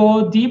when we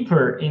go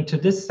deeper into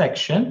this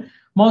section,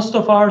 most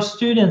of our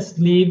students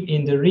live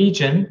in the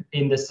region,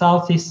 in the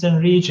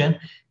southeastern region.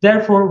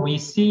 Therefore, we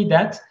see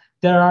that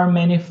there are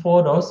many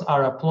photos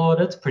are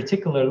uploaded,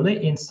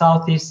 particularly in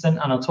southeastern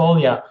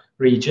Anatolia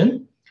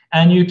region.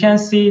 And you can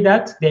see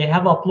that they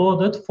have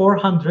uploaded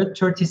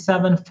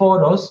 437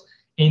 photos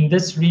in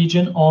this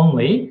region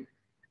only.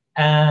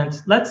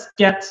 And let's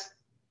get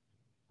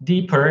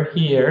deeper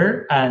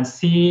here and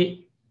see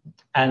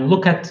and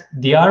look at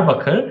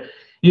Diyarbakir.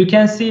 You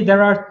can see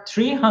there are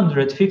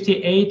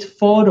 358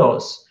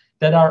 photos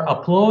that are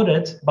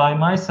uploaded by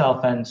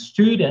myself and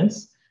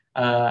students.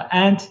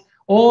 And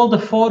all the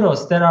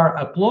photos that are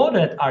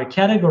uploaded are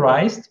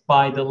categorized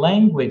by the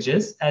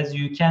languages. As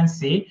you can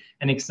see,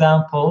 an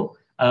example,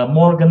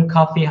 Morgan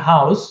Coffee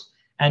House,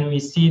 and we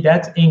see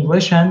that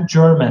English and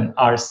German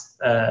are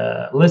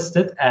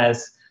listed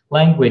as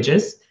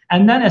languages.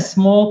 And then a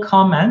small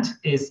comment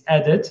is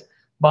added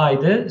by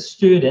the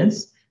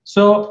students.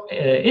 So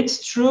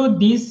it's through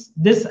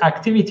this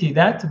activity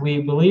that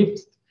we believe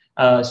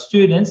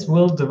students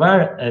will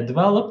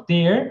develop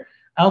their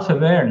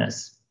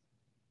self-awareness.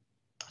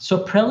 So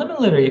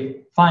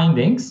preliminary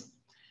findings,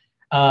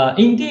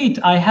 indeed,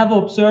 I have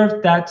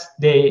observed that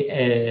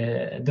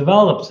they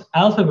developed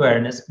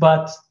self-awareness,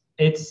 but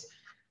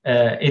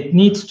it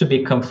needs to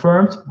be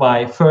confirmed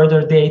by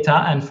further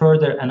data and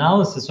further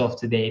analysis of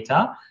the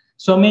data.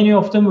 So many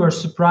of them were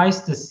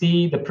surprised to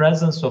see the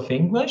presence of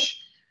English,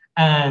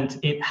 and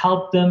it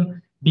helped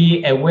them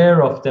be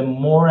aware of them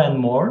more and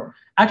more.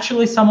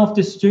 Actually, some of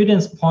the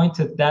students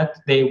pointed that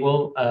they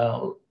will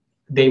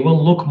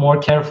look more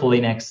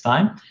carefully next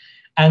time.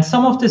 And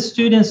some of the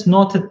students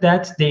noted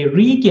that they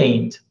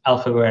regained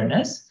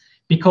self-awareness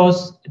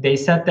because they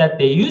said that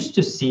they used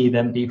to see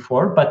them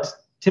before, but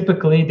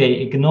typically they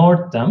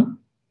ignored them.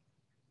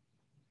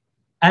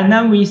 And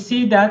then we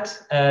see that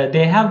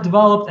they have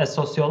developed a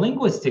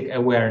sociolinguistic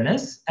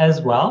awareness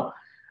as well,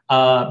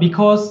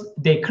 because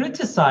they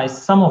criticize,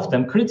 some of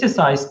them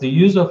criticize the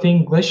use of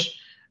English,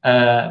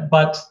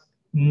 but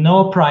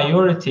no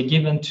priority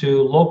given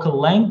to local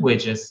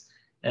languages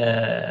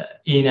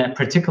in a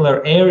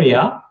particular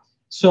area.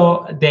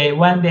 So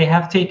when they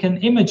have taken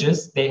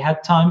images, they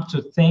had time to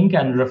think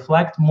and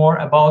reflect more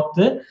about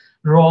the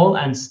role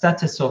and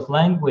status of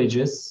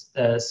languages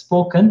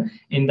spoken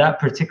in that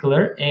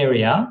particular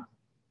area.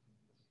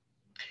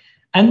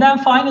 And then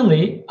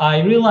finally,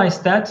 I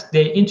realized that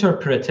they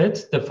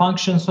interpreted the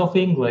functions of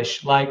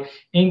English, like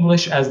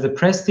English as the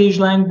prestige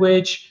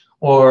language,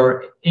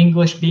 or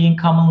English being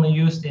commonly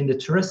used in the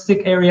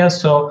touristic area.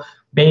 So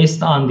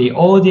based on the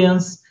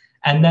audience,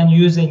 and then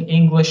using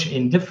English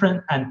in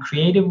different and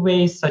creative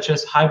ways, such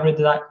as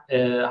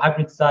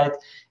hybridized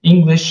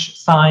English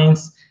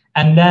signs,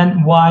 and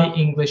then why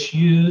English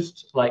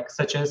used, like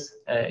such as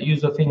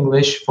use of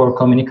English for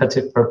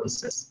communicative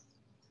purposes.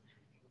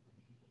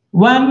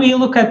 When we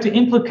look at the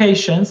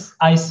implications,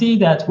 I see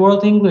that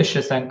World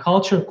Englishes and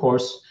Culture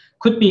course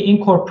could be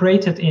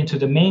incorporated into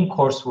the main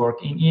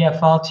coursework in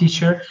EFL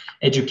teacher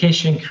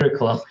education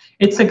curriculum.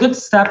 It's a good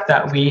step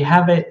that we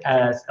have it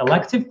as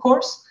elective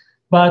course,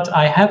 but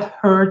I have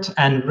heard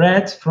and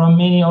read from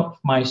many of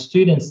my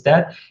students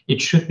that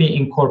it should be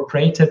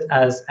incorporated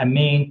as a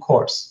main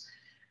course.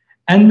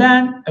 And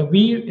then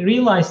we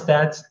realized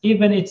that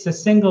even it's a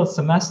single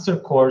semester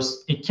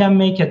course, it can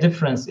make a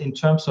difference in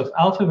terms of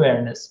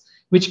ALPH-awareness,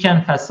 which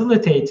can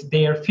facilitate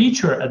their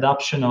future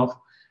adoption of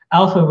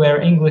ALPH-aware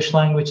English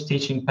language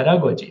teaching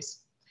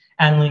pedagogies.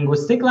 And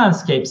linguistic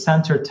landscape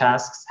center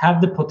tasks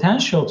have the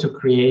potential to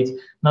create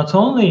not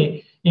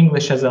only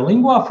English as a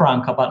lingua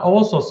franca, but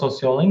also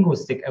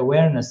sociolinguistic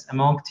awareness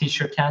among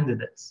teacher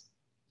candidates.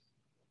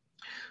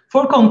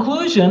 For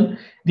conclusion,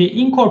 the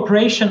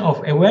incorporation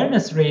of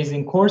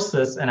awareness-raising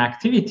courses and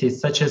activities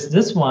such as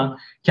this one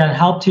can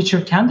help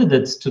teacher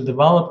candidates to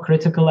develop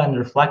critical and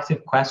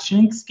reflective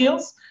questioning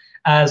skills,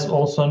 as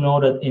also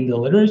noted in the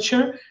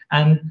literature,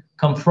 and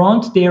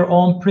confront their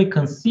own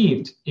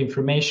preconceived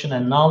information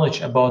and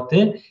knowledge about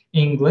the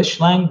English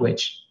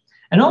language.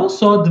 And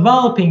also,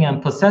 developing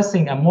and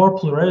possessing a more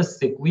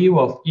pluralistic view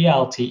of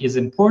ELT is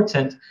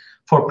important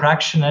for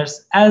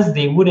practitioners, as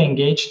they would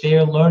engage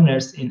their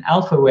learners in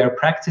ALPH-aware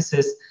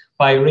practices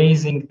by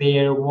raising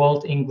their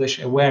world English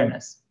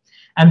awareness.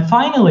 And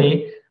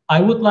finally, I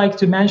would like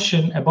to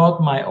mention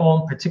about my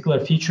own particular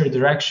future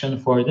direction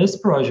for this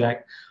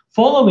project.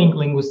 Following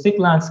linguistic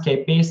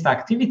landscape-based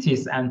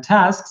activities and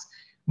tasks,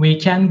 we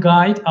can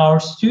guide our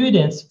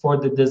students for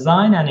the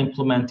design and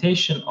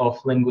implementation of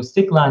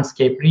linguistic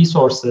landscape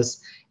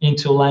resources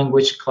into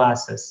language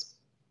classes.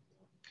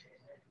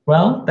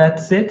 Well,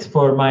 that's it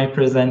for my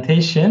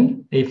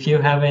presentation. If you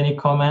have any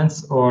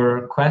comments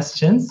or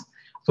questions,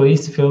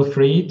 please feel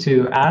free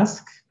to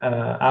ask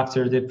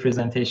after the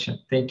presentation.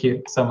 Thank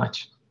you so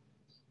much.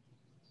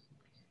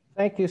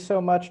 Thank you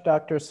so much,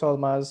 Dr.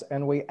 Solmaz.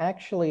 And we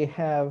actually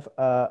have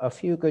a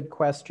few good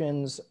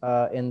questions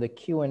in the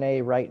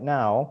Q&A right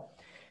now.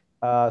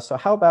 So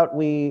how about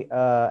we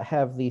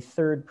have the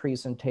third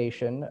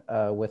presentation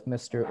with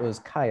Mr.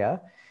 Ozkaya,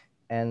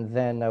 and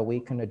then we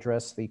can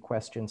address the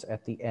questions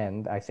at the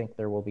end. I think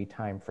there will be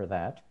time for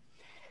that.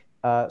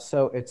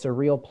 So it's a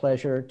real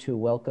pleasure to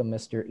welcome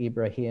Mr.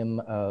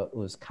 Ibrahim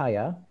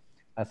Ozkaya.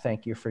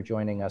 Thank you for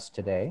joining us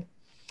today.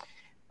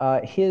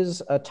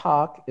 His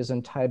talk is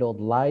entitled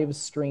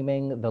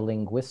Livestreaming the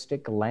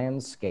Linguistic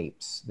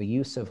Landscapes, the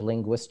Use of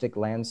Linguistic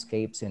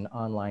Landscapes in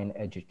Online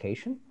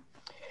Education.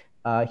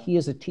 He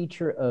is a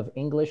teacher of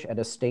English at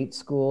a state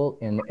school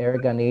in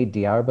Ergani,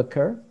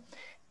 Diyarbakir,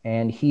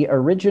 and he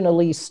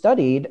originally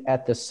studied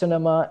at the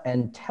Cinema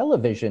and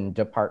Television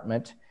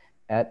Department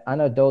at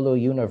Anadolu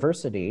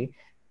University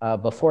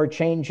before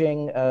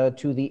changing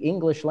to the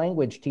English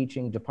Language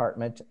Teaching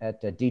Department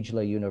at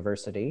Dicle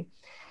University.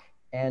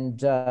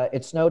 And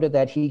it's noted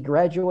that he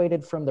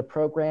graduated from the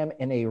program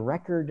in a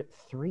record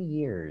 3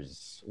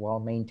 years while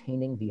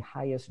maintaining the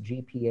highest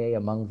GPA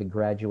among the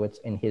graduates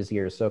in his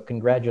year. So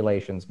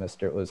congratulations,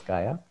 Mr.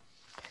 Ozkaya.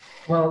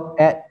 Well,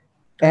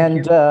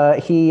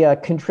 he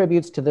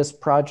contributes to this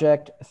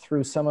project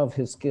through some of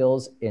his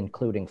skills,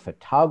 including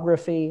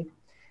photography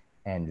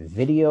and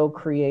video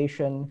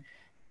creation.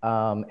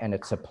 And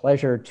it's a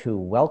pleasure to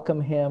welcome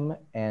him,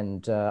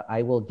 and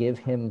I will give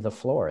him the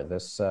floor.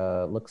 This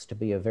looks to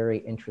be a very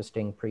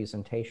interesting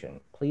presentation.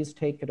 Please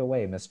take it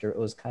away, Mr.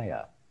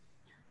 Ozkaya.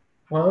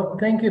 Well,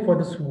 thank you for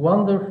this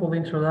wonderful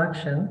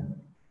introduction,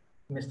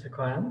 Mr.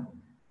 Khan.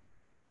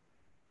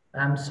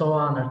 I'm so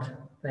honored.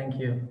 Thank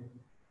you.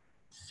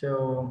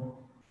 So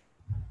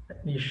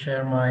let me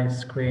share my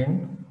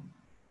screen.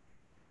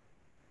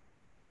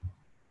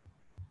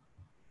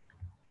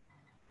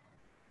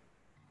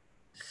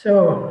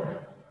 So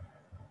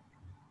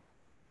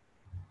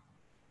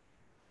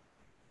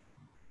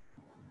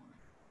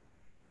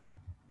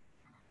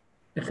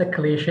it's a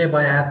cliche,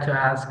 but I had to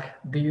ask,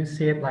 do you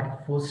see it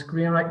like full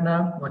screen right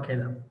now? Okay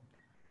then.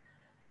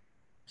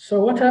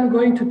 So what I'm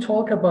going to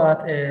talk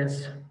about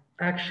is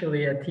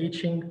actually a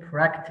teaching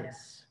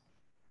practice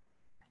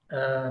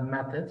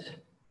method.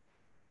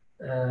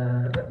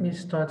 Let me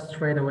start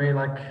straight away.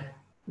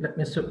 Let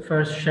me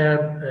first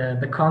share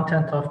the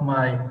content of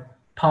my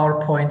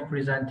PowerPoint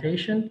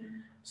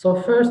presentation.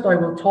 So first I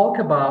will talk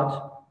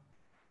about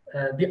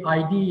the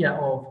idea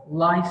of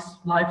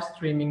live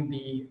streaming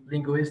the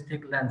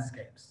linguistic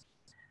landscapes.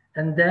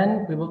 And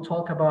then we will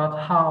talk about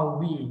how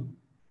we,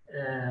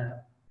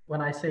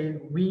 when I say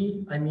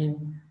we, I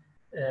mean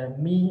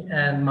me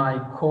and my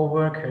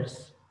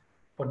co-workers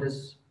for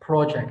this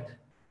project,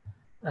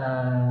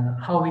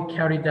 how we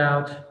carried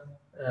out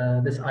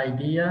this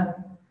idea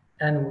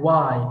and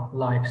why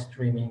live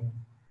streaming.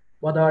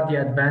 What are the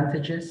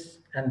advantages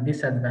and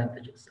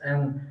disadvantages?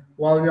 And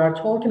while we are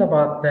talking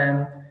about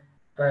them,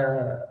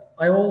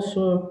 I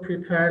also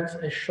prepared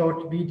a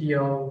short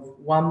video,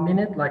 1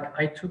 minute. Like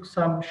I took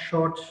some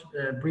short,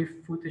 brief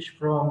footage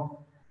from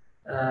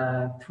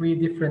 3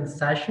 different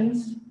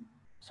sessions.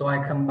 So I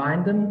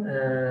combined them.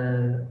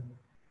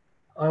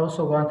 I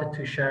also wanted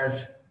to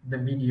share the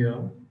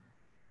video.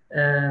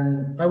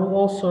 And I will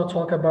also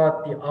talk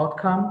about the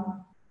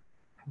outcome,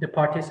 the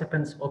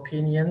participants'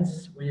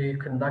 opinions. We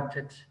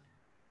conducted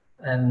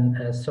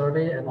a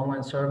survey, an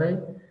online survey,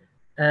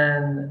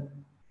 and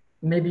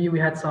maybe we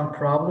had some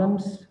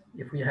problems.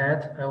 If we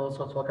had, I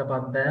also talk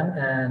about them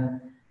and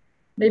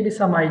maybe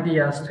some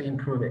ideas to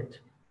improve it.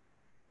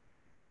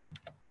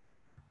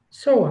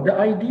 So the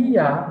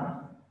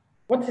idea,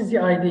 what is the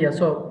idea?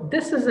 So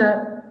this is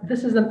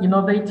an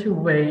innovative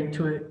way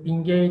to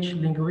engage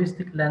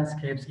linguistic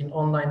landscapes in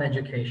online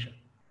education.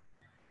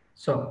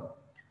 So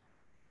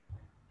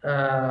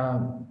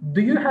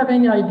do you have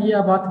any idea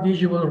about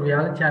visual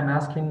reality? I'm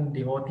asking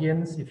the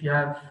audience. If you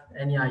have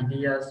any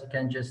ideas, you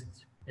can just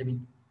maybe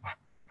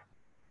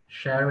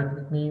share it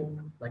with me,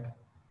 like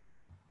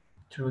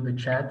through the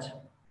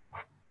chat.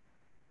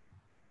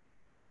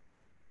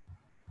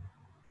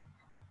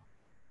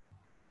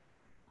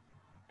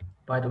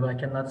 By the way, I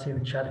cannot see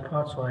the chat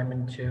part, so I'm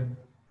into.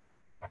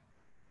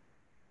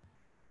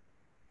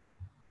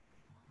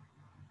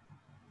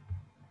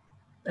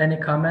 Any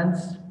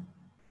comments?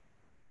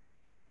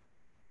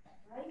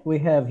 We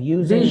have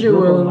using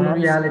visual Google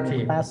Maps reality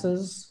in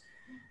classes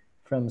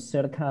from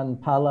Serkan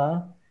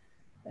Pala.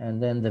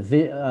 And then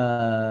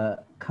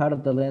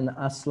Kardalin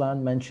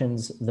Aslan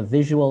mentions the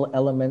visual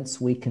elements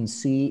we can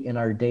see in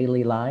our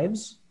daily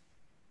lives.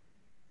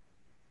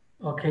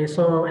 Okay,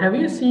 so have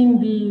you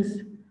seen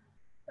these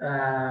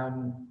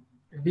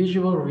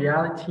visual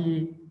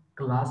reality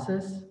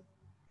glasses?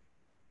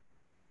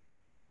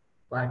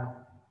 Like,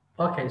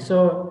 okay,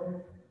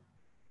 so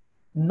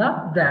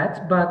not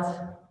that,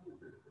 but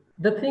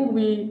the thing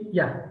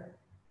yeah,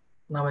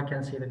 now I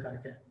can see the card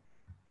again.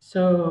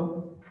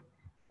 So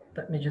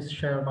let me just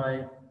share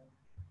my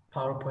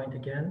PowerPoint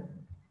again.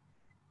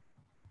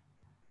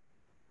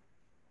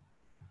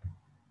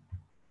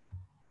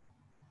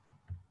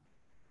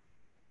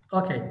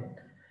 Okay,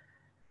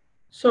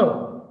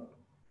 so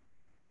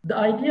the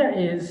idea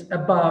is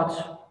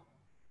about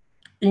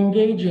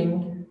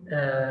engaging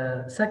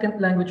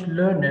second language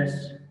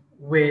learners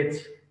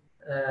with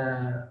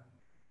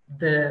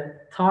the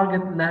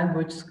target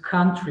language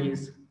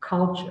country's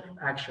culture,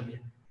 actually,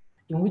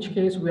 in which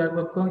case we're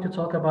going to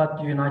talk about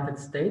the United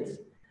States.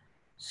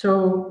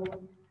 So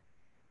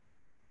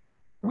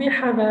we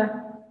have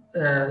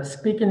a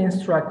speaking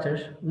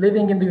instructor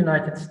living in the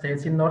United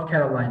States, in North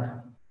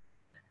Carolina.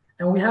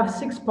 And we have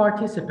 6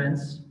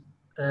 participants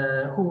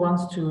who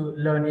wants to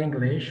learn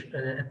English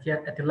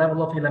at the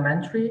level of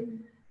elementary,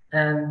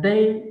 and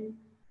they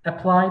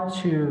apply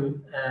to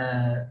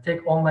take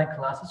online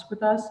classes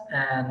with us,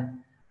 and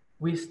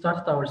we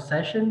started our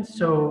session.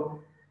 So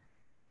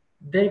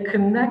they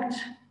connect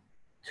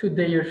to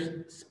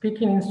their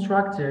speaking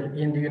instructor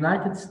in the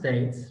United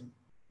States,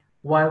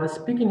 while the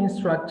speaking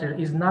instructor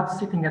is not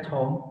sitting at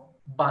home,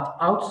 but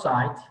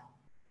outside,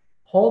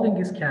 holding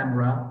his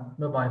camera,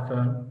 mobile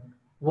phone,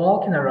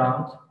 walking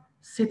around,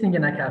 sitting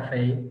in a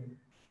cafe,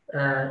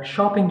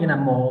 shopping in a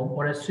mall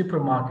or a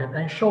supermarket,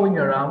 and showing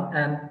around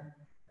and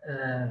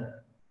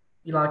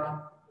like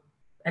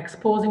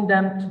exposing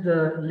them to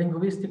the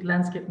linguistic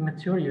landscape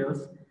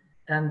materials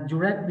and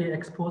directly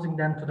exposing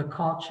them to the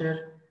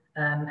culture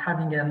and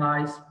having a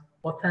nice,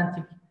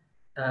 authentic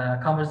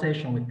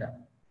conversation with them.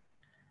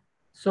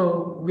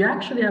 So we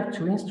actually have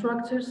 2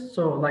 instructors.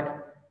 So like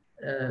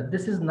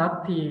this is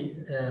not the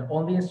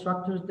only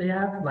instructors they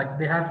have. Like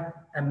they have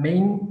a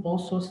main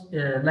also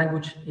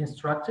language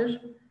instructor,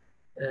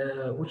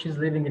 which is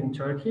living in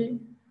Turkey.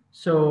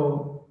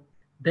 So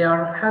they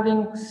are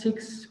having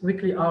 6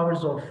 weekly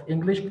hours of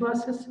English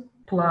classes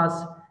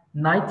plus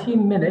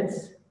 19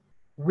 minutes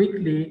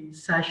weekly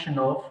session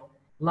of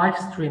live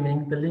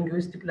streaming, the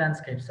linguistic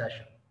landscape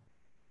session.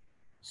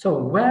 So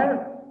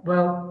where?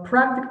 Well,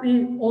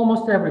 practically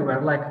almost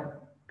everywhere, like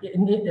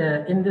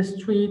in the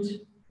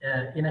street,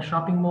 in a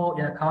shopping mall,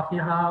 in a coffee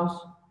house,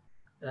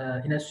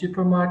 in a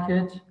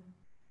supermarket.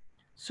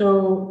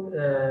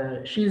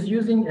 So she's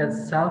using a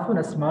cell phone,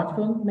 a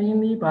smartphone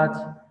mainly, but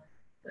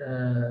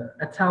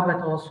a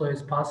tablet also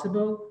is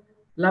possible.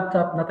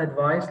 Laptop not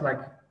advised,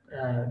 like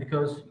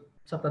because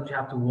sometimes you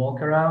have to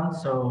walk around,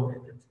 so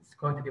it's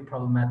going to be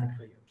problematic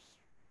for you.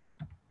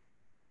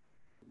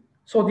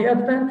 So the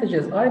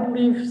advantages, I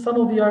believe some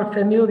of you are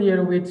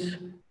familiar with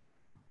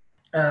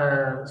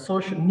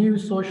new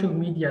social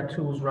media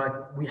tools, right?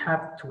 We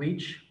have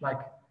Twitch, like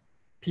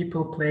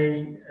people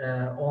play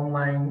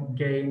online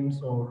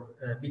games or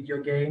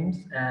video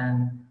games,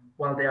 and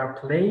while they are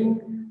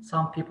playing,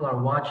 some people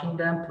are watching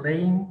them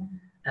playing,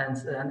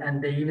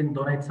 and they even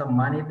donate some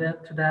money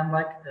to them.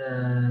 Like,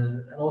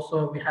 and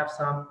also we have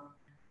some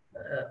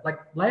like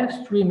live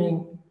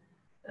streaming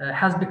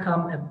has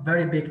become a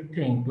very big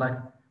thing. Like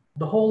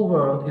the whole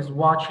world is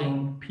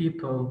watching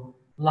people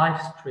live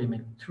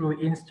streaming through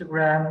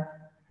Instagram,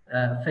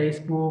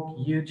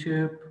 Facebook,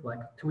 YouTube, like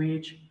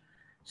Twitch.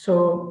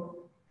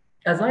 So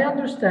as I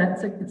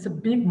understand, it's a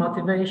big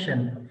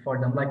motivation for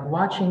them, like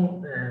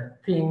watching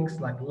things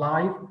like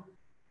live.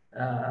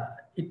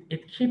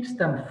 It keeps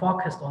them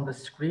focused on the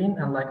screen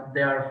and like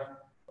they're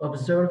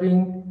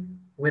observing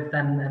with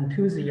an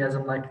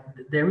enthusiasm, like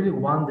they really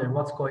wonder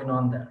what's going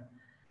on there.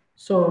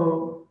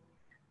 So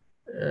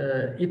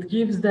it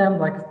gives them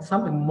like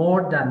something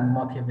more than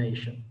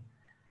motivation.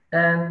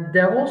 And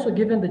they're also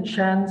given the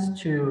chance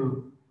to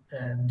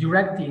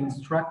direct the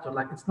instructor.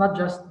 Like it's not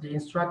just the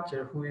instructor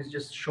who is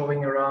just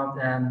showing around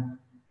and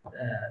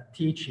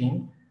teaching,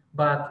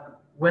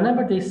 but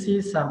whenever they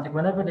see something,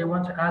 whenever they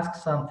want to ask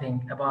something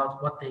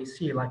about what they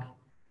see, like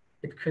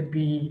it could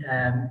be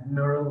a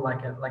mural,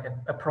 like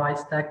a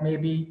price tag,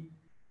 maybe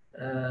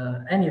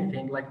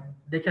anything. Like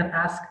they can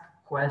ask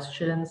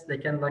questions. They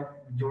can like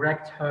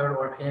direct her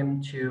or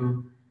him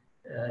to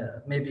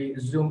maybe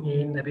zoom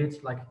in a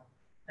bit, like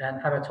and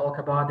have a talk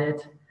about it.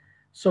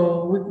 So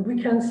we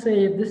can say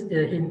this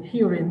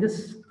here in this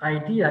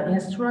idea,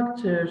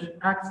 instructor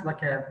acts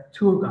like a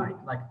tour guide,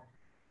 like,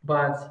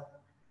 but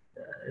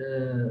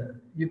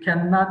you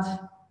cannot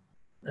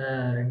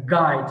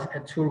guide a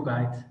tour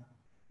guide,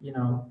 you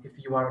know, if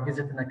you are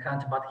visiting a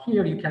country, but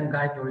here you can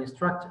guide your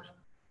instructor.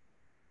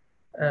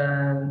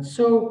 And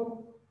so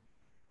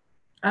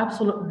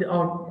absolutely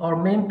our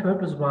main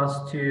purpose was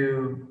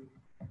to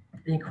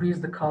increase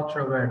the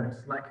cultural awareness.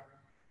 Like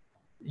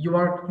you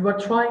are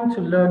trying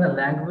to learn a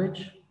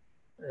language,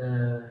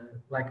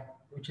 like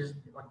which is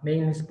like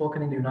mainly spoken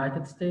in the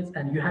United States,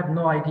 and you have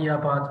no idea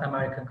about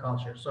American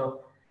culture.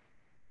 So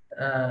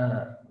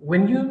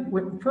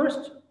when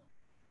first,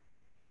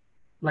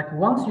 like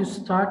once you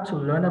start to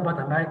learn about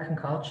American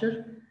culture,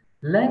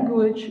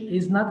 language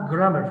is not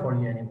grammar for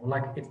you anymore.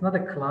 Like it's not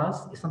a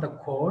class, it's not a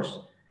course.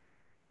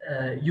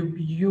 You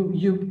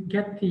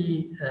get the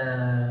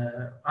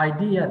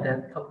idea that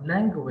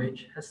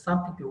language has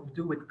something to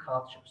do with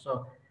culture.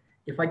 So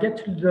if I get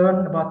to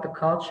learn about the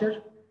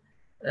culture,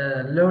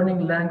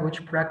 learning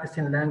language,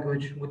 practicing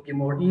language would be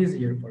more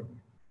easier for me.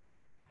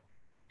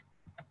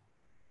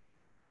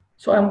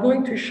 So I'm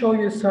going to show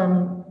you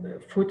some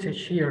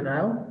footage here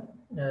now.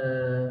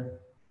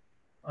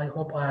 I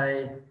hope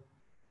I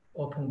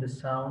open the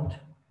sound.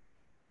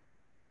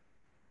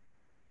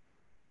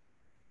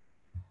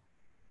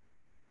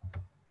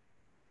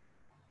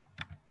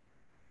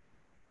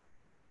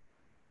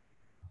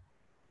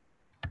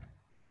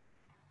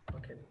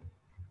 Okay.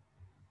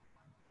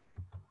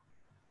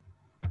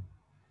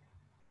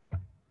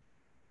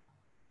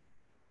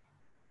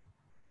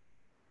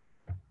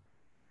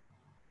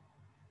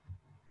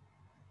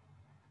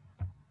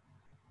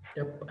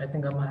 Yep, I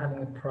think I'm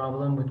having a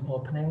problem with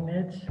opening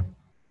it.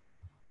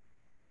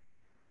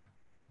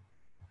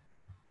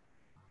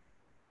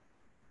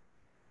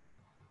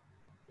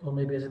 Or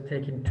maybe is it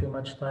taking too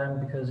much time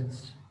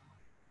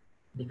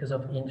because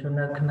of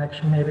internet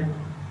connection, maybe?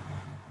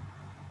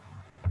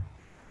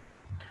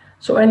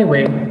 So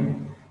anyway,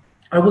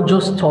 I will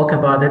just talk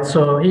about it.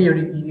 So here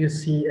you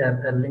see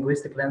a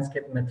linguistic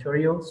landscape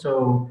material.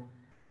 So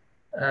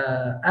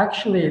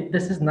actually,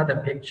 this is not a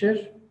picture.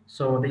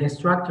 So the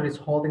instructor is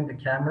holding the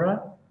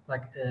camera,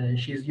 like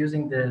she's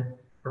using the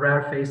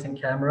rear-facing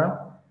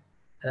camera.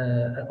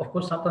 Of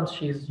course, sometimes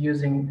she's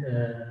using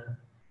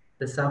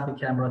the selfie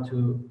camera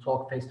to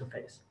talk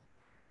face-to-face.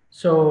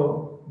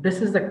 So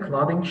this is the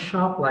clothing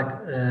shop, like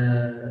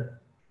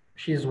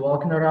she's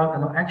walking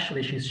around, and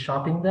actually she's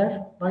shopping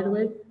there, by the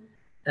way.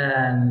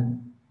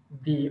 And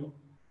the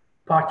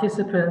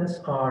participants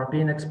are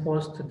being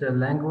exposed to the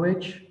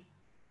language,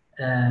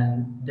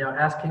 and they are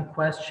asking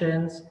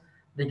questions.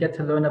 They get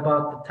to learn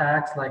about the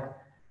tags. Like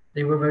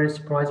they were very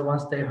surprised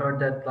once they heard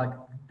that like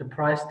the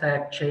price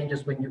tag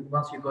changes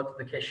once you go to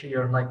the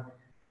cashier. Like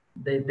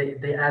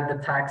they add the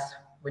tax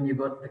when you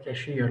go to the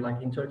cashier. Like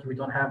in Turkey, we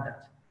don't have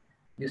that.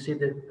 You see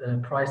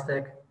the price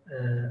tag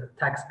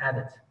tax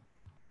added.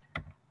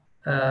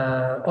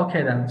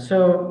 Okay then.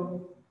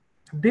 So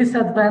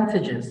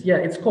disadvantages. Yeah,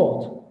 it's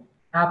cold.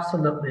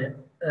 Absolutely.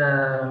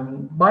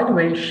 By the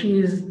way,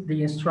 she's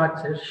the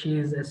instructor.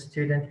 She's a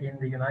student in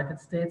the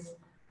United States.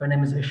 Her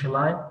name is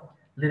Ishilai,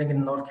 living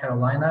in North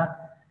Carolina.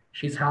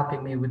 She's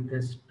helping me with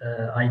this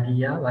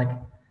idea. Like,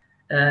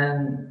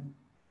 and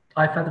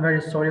I felt very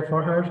sorry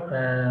for her,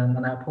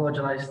 and I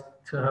apologized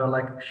to her.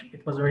 Like,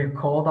 it was very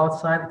cold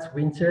outside. It's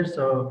winter,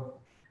 so.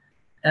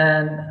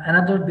 And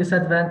another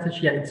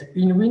disadvantage, yeah, it's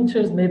in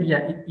winters. Maybe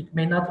yeah, it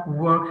may not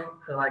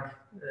work like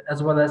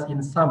as well as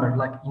in summer.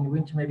 Like in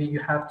winter, maybe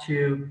you have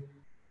to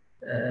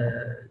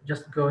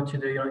just go to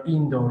your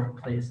indoor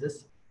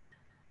places.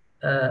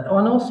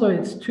 And also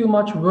it's too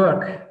much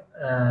work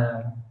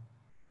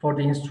for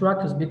the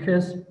instructors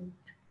because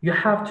you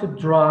have to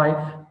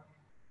drive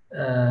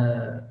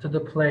to the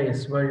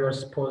place where you're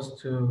supposed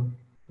to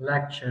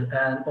lecture,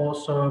 and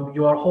also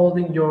you are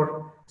holding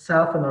your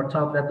cell phone or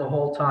tablet the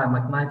whole time,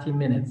 like 90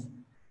 minutes.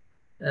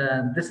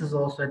 And this is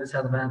also a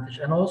disadvantage.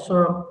 And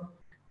also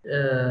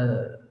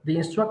the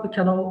instructor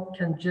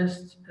can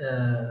just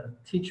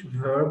teach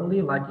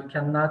verbally, like you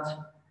cannot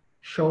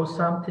show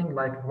something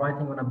like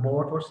writing on a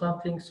board or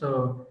something.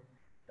 So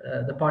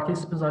the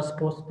participants are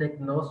supposed to take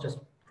notes just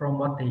from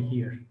what they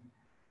hear.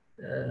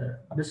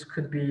 This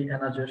could be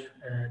another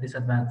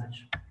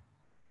disadvantage.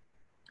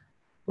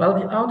 Well,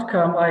 the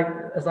outcome,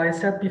 as I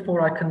said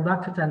before, I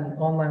conducted an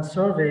online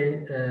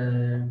survey.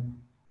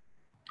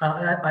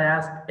 I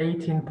asked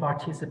 18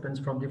 participants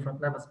from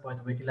different levels, by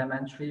the way,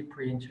 elementary,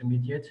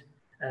 pre-intermediate,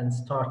 and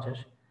starter.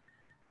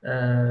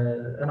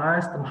 And I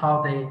asked them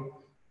how they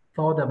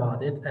thought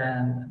about it.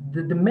 And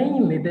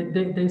mainly,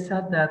 they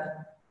said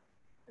that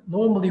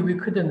normally we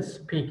couldn't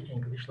speak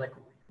English. Like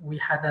we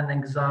had an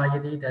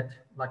anxiety that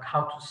like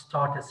how to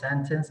start a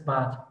sentence,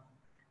 but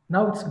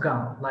now it's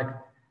gone. Like,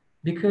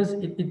 because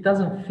it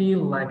doesn't feel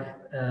like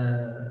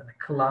a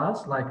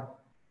class, like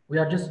we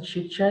are just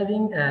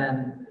chit-chatting,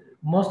 and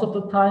most of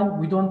the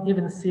time we don't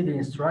even see the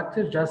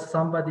instructor, just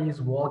somebody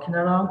is walking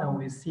around and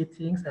we see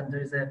things, and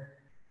there's a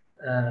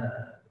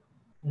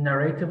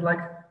narrative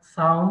like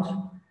sound,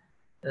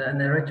 a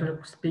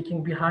narrator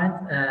speaking behind,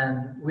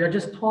 and we are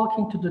just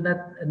talking to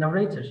that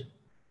narrator.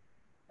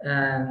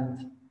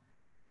 And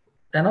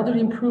another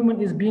improvement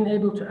is being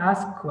able to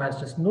ask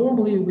questions.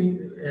 Normally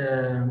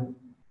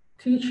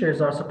teachers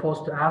are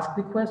supposed to ask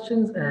the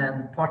questions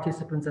and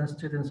participants and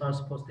students are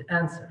supposed to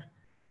answer.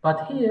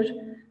 But here,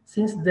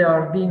 since they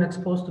are being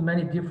exposed to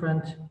many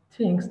different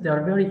things, they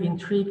are very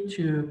intrigued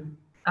to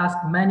ask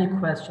many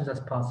questions as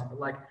possible.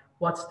 Like,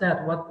 what's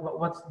that?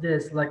 What's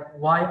this? Like,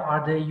 why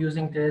are they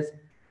using this?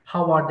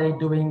 How are they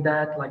doing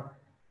that? Like,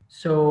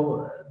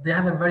 so they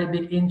have a very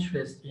big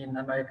interest in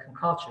American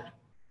culture.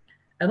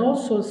 And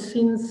also,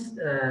 since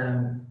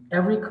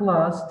every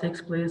class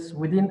takes place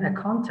within a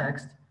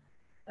context,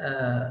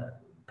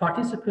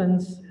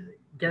 participants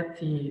get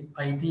the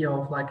idea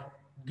of like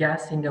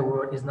guessing a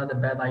word is not a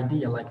bad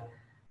idea. Like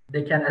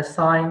they can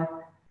assign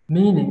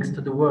meanings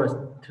to the words,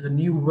 to the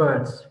new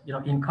words, you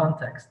know, in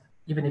context,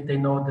 even if they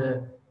know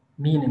the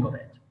meaning of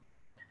it.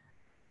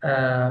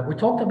 We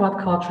talked about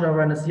cultural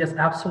awareness. Yes,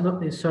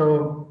 absolutely.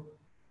 So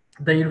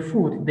their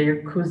food,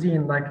 their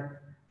cuisine, like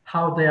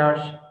how they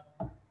are,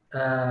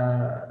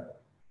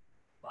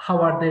 how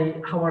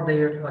are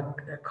they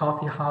like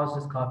coffee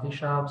houses, coffee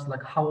shops,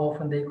 like how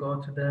often they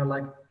go to there,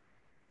 like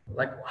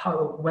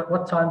how,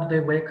 what time do they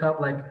wake up,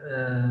 like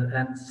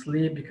and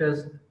sleep,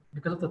 because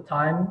of the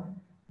time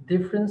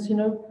difference, you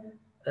know,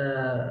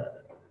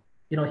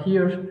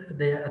 here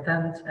they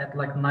attend at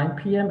like 9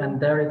 p.m. and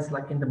there it's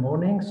like in the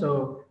morning,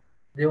 so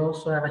they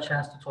also have a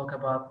chance to talk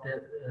about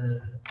the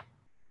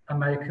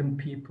American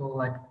people,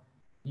 like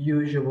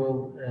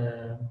usual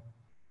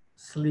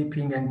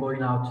sleeping and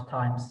going out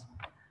times.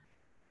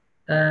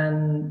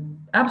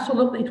 And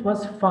absolutely, it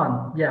was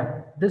fun.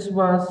 Yeah, this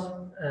was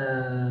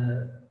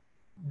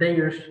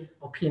their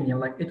opinion.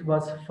 Like it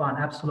was fun,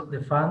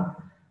 absolutely fun.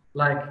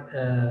 Like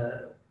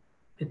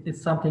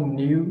it's something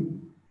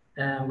new,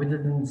 and we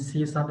didn't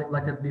see something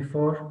like that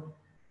before.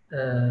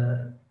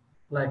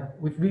 Like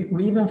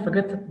we even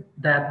forget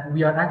that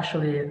we are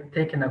actually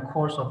taking a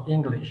course of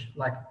English.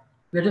 Like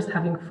we're just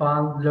having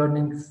fun,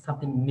 learning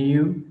something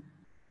new,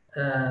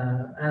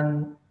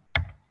 and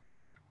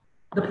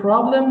the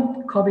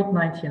problem,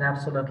 COVID-19,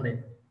 absolutely.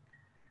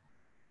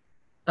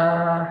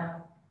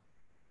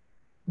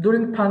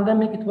 During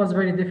pandemic, it was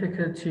very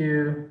difficult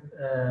to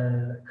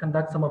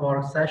conduct some of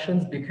our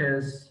sessions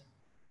because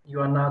you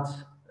are not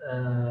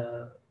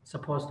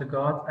supposed to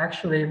go out.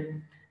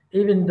 Actually,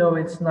 even though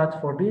it's not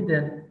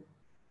forbidden,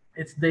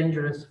 it's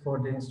dangerous for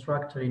the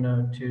instructor, you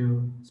know,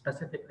 to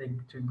specifically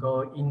to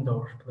go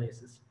indoor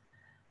places.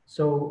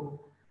 So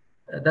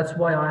that's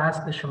why I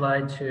asked the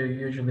Shalai to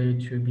usually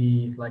to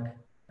be like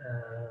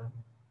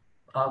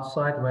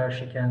outside where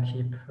she can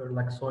keep her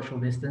like social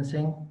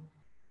distancing.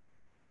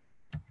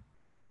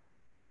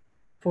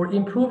 For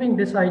improving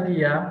this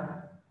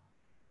idea,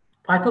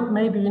 I thought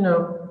maybe, you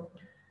know,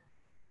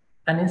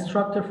 an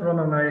instructor from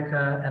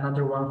America,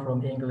 another one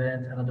from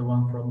England, another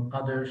one from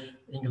other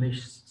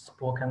English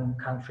spoken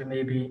country,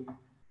 maybe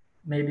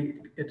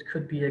it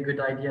could be a good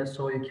idea,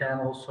 so you can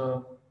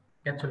also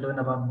get to learn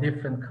about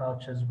different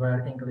cultures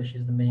where English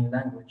is the main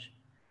language.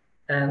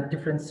 And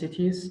different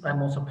cities.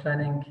 I'm also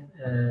planning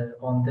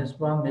on this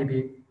one.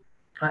 Maybe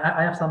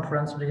I have some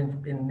friends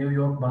living in New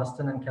York,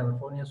 Boston, and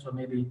California, so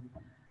maybe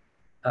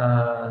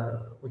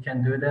we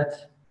can do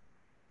that.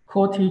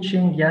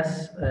 Co-teaching,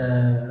 yes,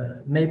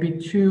 maybe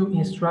 2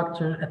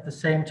 instructors at the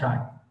same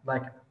time,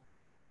 like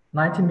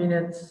 90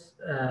 minutes.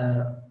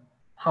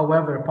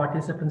 However,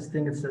 participants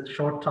think it's a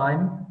short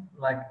time,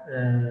 like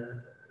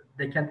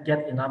they can't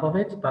get enough of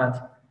it,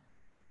 but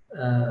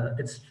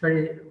it's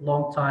very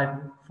long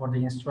time for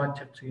the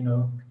instructor to, you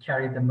know,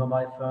 carry the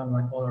mobile phone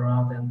like all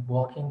around and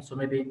walking. So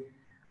maybe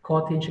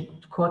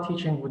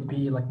co-teaching would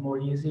be like more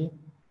easy.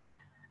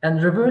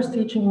 And reverse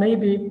teaching,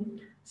 maybe,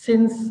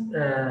 since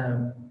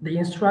the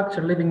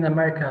instructor living in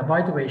America,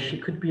 by the way, she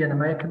could be an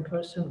American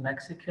person,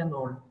 Mexican,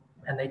 or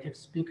a native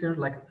speaker,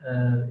 like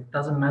it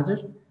doesn't matter.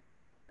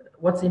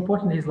 What's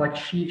important is like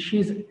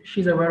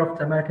she's aware of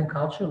the American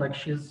culture, like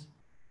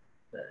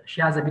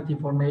she has a bit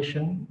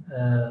information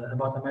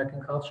about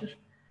American culture.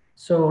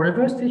 So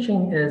reverse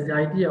teaching is the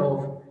idea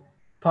of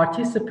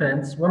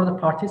participants, one of the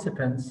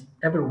participants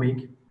every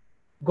week,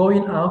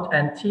 going out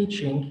and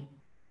teaching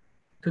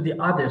to the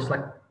others,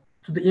 like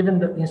to even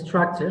the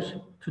instructor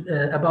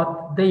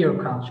about their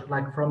culture,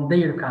 like from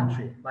their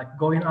country, like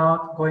going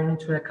out, going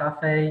into a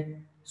cafe,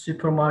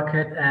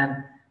 supermarket,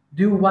 and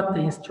do what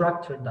the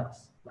instructor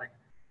does, like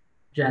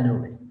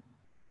generally.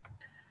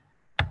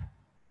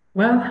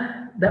 Well,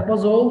 that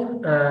was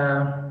all.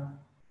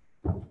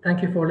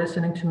 Thank you for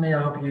listening to me.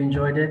 I hope you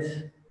enjoyed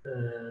it.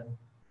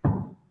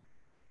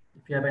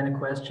 If you have any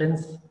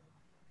questions,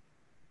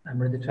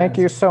 I'm ready to Thank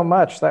answer. you so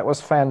much. That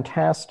was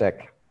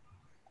fantastic.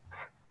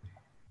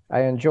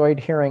 I enjoyed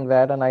hearing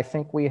that, and I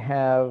think we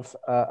have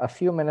a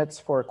few minutes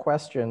for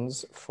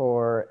questions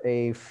for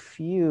a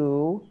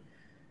few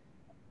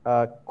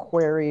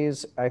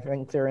queries. I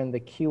think they're in the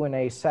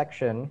Q&A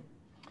section.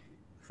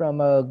 From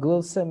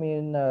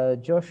Gulsemin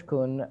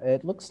Joshkun,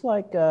 it looks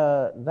like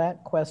that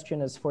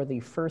question is for the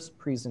first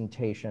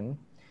presentation.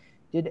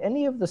 Did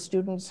any of the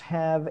students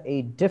have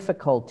a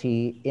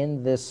difficulty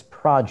in this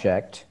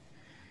project?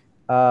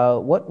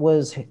 What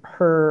was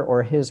her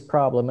or his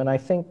problem? And I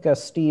think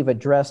Steve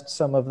addressed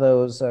some of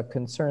those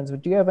concerns,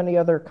 but do you have any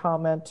other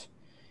comment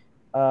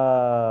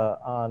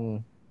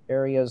on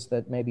areas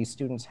that maybe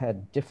students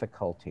had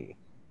difficulty?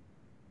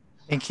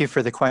 Thank you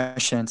for the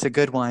question. It's a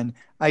good one.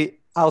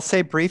 I'll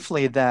say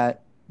briefly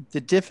that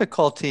the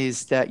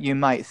difficulties that you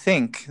might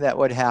think that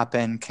would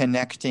happen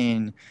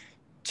connecting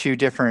two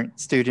different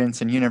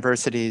students and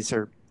universities,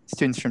 or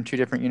students from two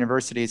different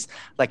universities,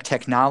 like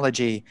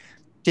technology,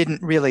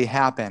 didn't really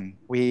happen.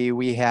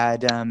 We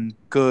had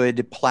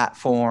good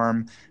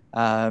platform,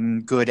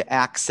 good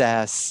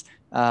access.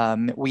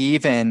 We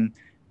even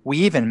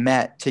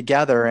met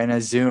together in a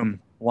Zoom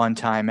one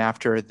time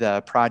after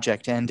the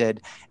project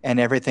ended, and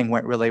everything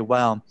went really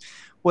well.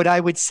 What I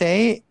would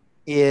say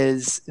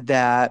is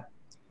that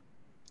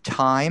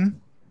time,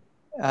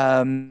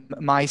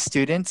 my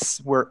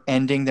students were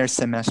ending their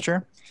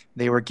semester.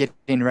 They were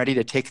getting ready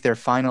to take their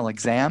final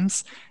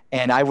exams,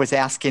 and I was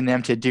asking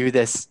them to do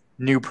this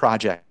new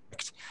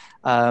project.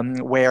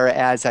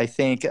 Whereas I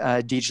think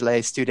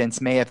Dicle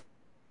students may have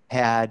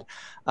had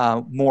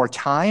more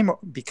time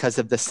because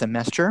of the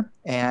semester,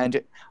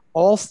 and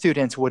all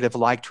students would have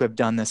liked to have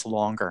done this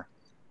longer,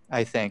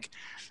 I think.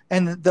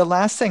 And the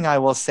last thing I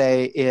will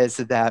say is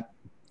that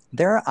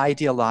there are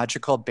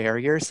ideological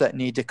barriers that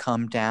need to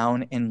come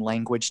down in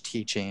language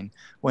teaching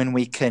when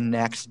we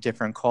connect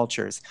different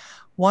cultures.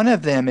 One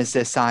of them is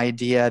this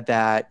idea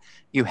that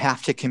you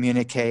have to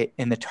communicate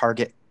in the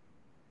target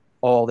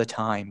all the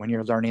time when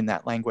you're learning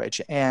that language.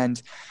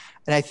 And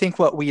I think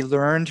what we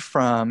learned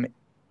from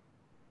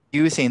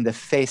using the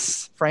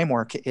FACE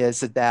framework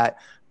is that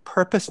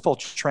purposeful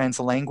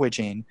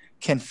translanguaging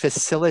can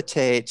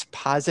facilitate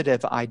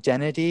positive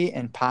identity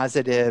and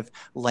positive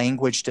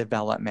language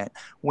development.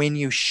 When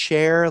you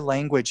share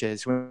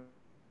languages, when you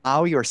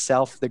allow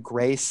yourself the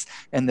grace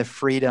and the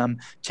freedom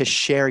to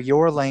share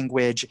your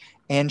language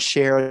and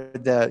share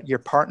your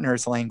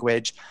partner's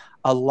language,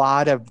 a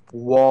lot of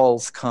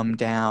walls come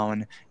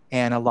down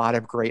and a lot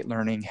of great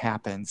learning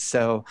happens.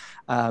 So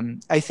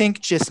I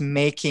think just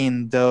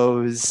making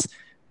those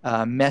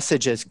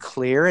messages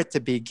clear at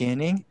the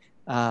beginning,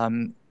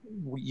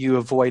 you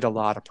avoid a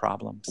lot of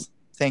problems.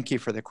 Thank you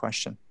for the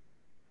question.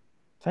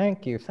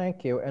 Thank you,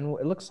 thank you. And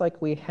it looks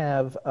like we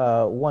have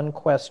one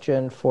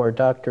question for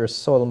Dr.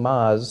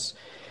 Solmaz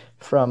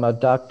from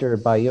Dr.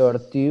 Bayor.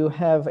 Do you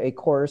have a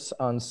course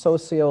on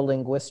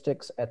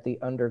sociolinguistics at the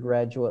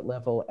undergraduate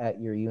level at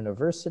your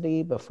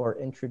university before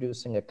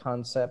introducing a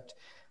concept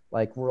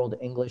like World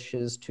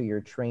Englishes to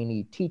your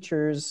trainee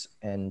teachers?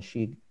 And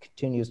she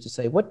continues to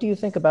say, what do you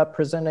think about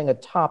presenting a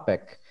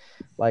topic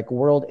like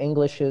World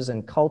Englishes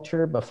and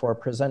culture before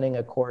presenting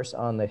a course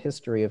on the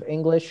history of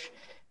English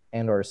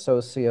and or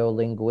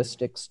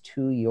sociolinguistics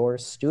to your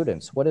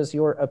students? What is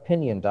your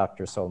opinion,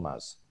 Dr.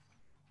 Solmaz?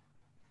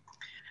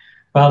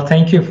 Well,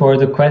 thank you for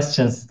the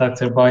questions,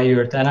 Dr.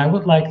 Bayurt. And I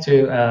would like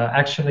to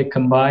actually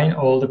combine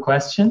all the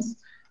questions,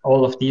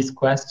 all of these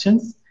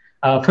questions.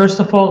 First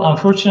of all,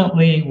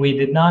 unfortunately, we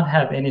did not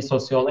have any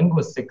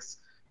sociolinguistics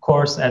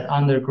course at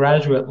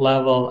undergraduate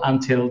level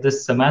until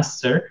this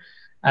semester.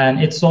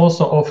 And it's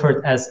also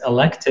offered as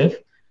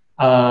elective.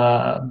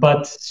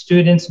 But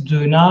students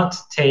do not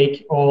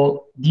take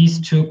all these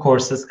two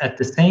courses at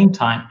the same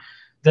time.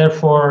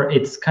 Therefore,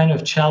 it's kind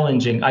of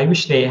challenging. I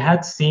wish they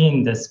had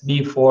seen this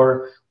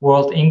before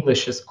World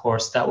Englishes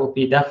course. That would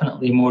be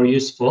definitely more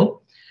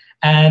useful.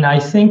 And I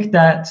think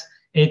that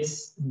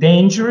it's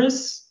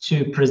dangerous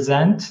to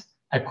present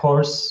a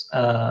course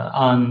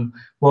on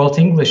World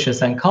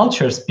Englishes and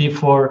cultures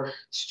before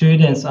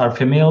students are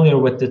familiar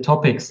with the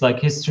topics like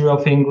history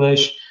of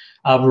English,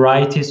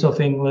 varieties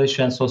of English,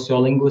 and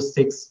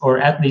sociolinguistics, or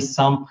at least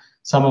some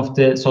of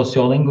the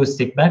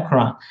sociolinguistic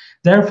background.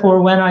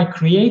 Therefore, when I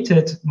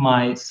created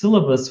my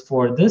syllabus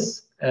for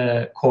this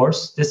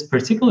course, this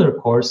particular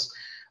course,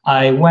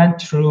 I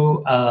went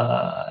through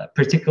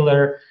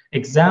particular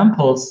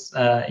examples,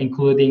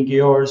 including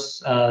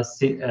yours and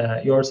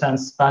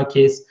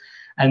Spakis,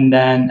 and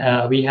then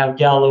we have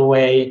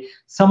Galloway.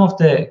 Some of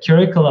the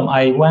curriculum,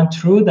 I went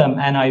through them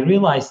and I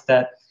realized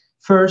that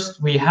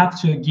first we have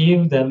to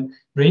give them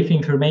brief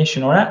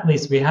information, or at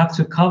least we have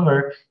to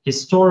cover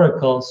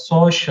historical,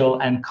 social,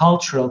 and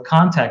cultural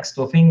context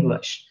of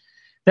English.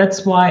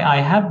 That's why I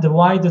have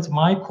divided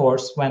my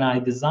course when I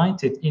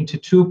designed it into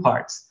two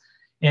parts.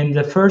 In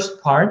the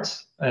first part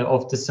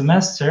of the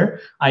semester,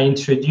 I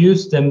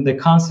introduced them the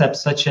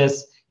concepts such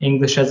as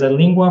English as a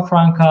lingua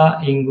franca,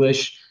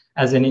 English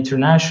as an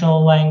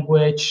international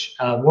language,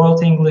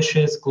 world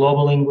Englishes,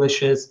 global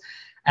Englishes,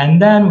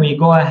 and then we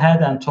go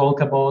ahead and talk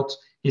about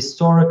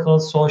historical,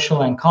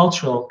 social, and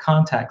cultural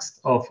context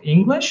of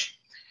English.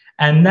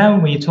 And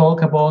then we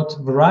talk about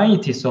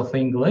varieties of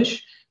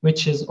English,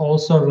 which is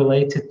also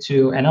related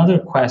to another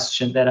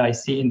question that I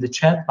see in the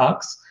chat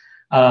box.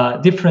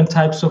 Different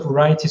types of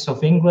varieties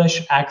of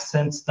English,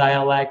 accents,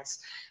 dialects.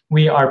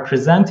 We are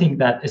presenting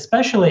that,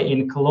 especially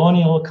in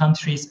colonial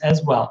countries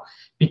as well.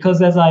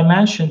 Because as I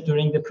mentioned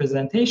during the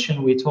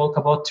presentation, we talk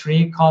about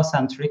three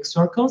concentric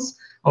circles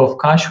of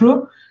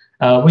Kashru,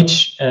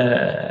 which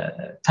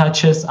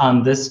touches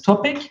on this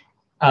topic.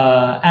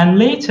 And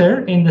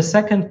later in the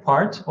second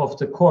part of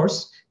the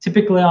course,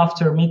 typically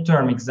after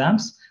midterm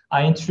exams,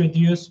 I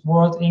introduce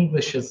World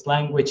English's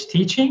language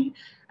teaching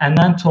and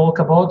then talk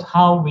about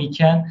how we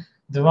can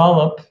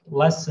develop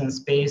lessons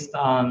based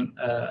on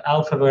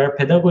alpha-aware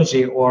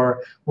pedagogy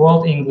or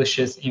World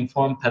English's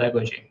informed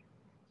pedagogy.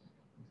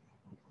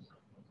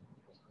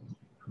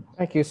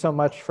 Thank you so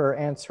much for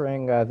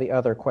answering the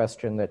other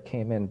question that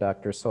came in,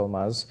 Dr.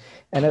 Solmaz.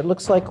 And it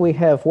looks like we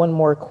have one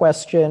more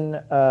question,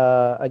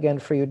 again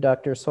for you,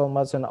 Dr.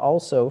 Solmaz, and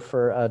also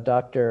for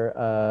Dr.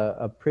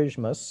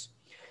 Przymus.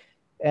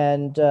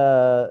 And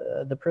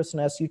the person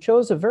asks, you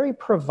chose a very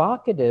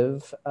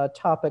provocative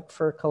topic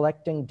for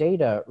collecting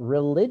data,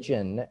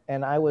 religion.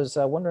 And I was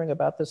wondering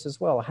about this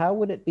as well. How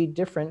would it be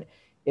different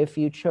if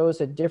you chose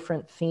a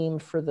different theme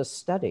for the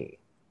study?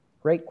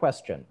 Great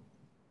question.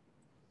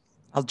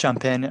 I'll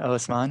jump in,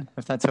 Osman,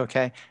 if that's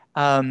okay.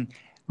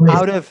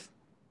 Out of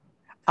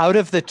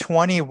the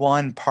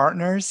 21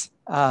 partners,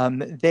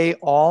 they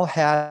all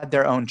had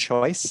their own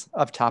choice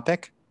of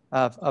topic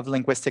of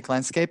linguistic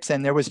landscapes,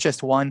 and there was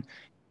just one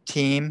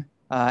team,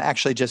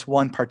 actually just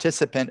one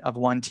participant of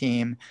one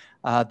team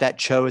that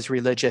chose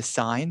religious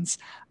signs.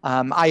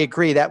 I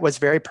agree that was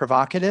very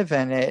provocative,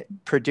 and it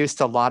produced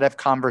a lot of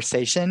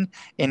conversation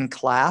in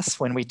class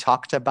when we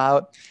talked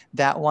about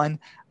that one.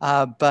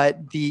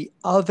 But the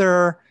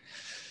other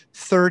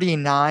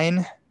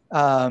 39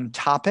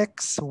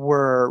 topics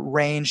were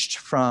ranged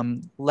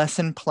from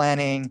lesson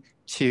planning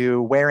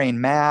to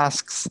wearing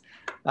masks,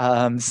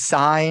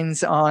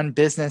 signs on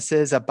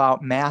businesses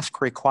about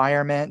mask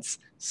requirements,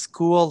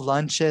 school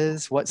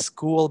lunches, what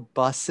school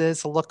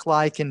buses look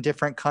like in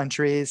different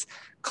countries,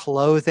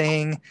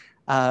 clothing,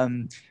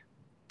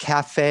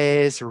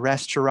 cafes,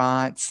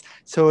 restaurants.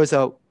 So it was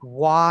a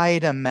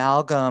wide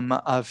amalgam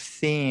of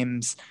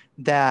themes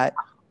that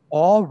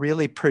all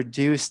really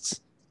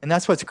produced. And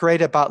that's what's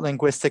great about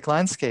linguistic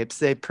landscapes.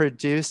 They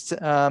produced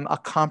a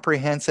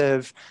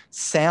comprehensive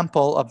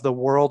sample of the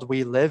world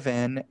we live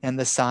in and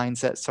the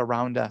signs that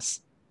surround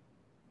us.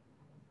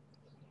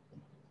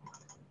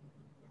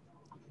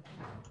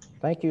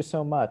 Thank you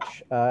so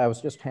much. I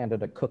was just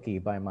handed a cookie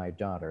by my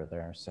daughter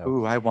there. So.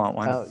 Ooh, I want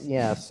one.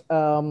 Yes.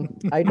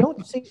 I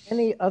don't see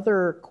any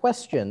other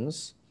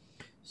questions.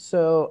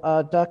 So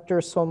Dr.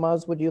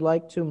 Solmaz, would you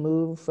like to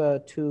move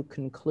to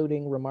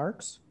concluding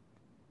remarks?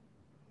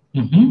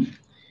 Mm-hmm.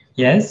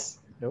 Yes.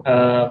 Nope.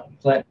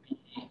 Let me,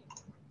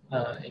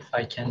 if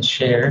I can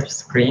share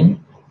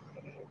screen.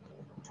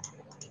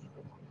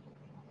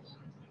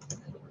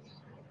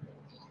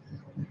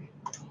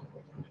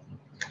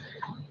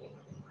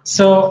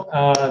 So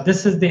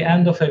this is the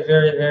end of a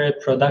very, very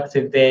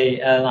productive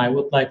day, and I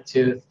would like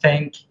to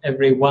thank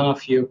every one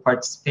of you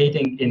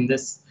participating in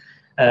this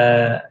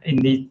in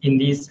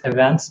these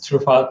events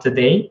throughout the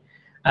day.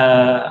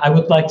 I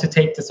would like to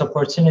take this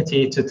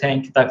opportunity to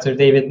thank Dr.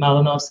 David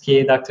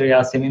Malinowski, Dr.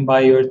 Yasemin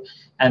Bayurt,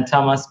 and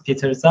Thomas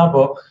Peter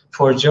Zabo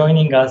for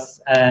joining us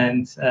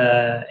and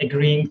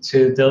agreeing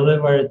to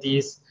deliver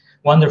these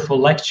wonderful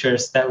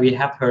lectures that we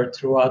have heard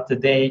throughout the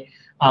day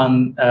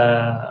on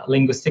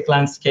linguistic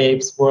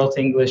landscapes, world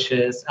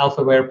Englishes,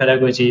 alpha-aware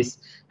pedagogies,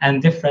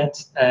 and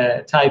different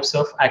types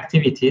of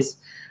activities.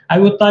 I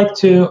would like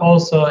to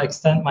also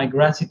extend my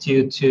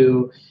gratitude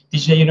to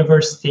Dicle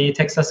University,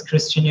 Texas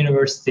Christian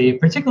University,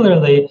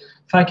 particularly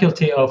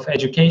Faculty of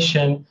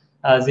Education,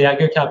 Ziya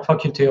Gökalp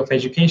Faculty of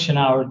Education,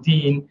 our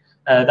Dean,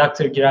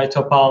 Dr. Giray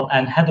Topal,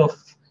 and Head of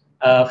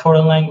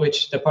Foreign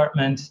Language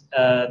Department,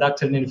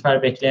 Dr. Nilüfer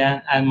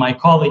Bekleyen, and my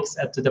colleagues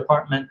at the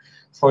department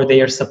for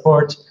their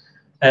support.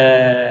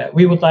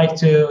 We would like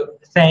to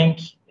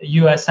thank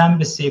U.S.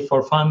 Embassy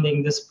for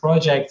funding this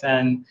project,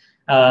 and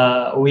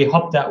we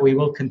hope that we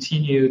will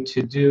continue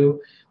to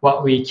do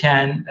what we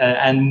can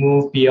and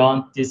move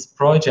beyond this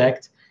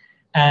project.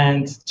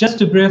 And just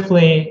to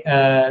briefly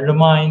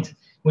remind,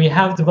 we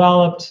have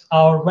developed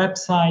our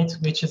website,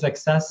 which is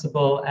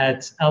accessible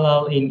at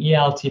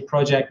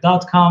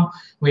llineltproject.com.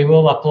 We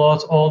will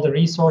upload all the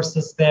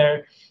resources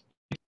there.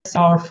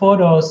 our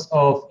photos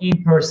of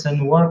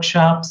in-person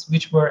workshops,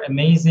 which were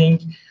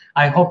amazing.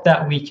 I hope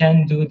that we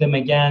can do them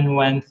again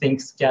when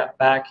things get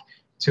back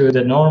to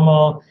the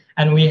normal.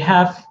 And we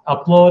have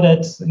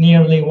uploaded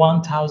nearly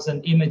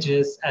 1,000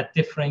 images at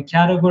different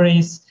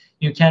categories.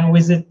 You can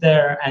visit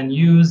there and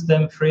use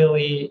them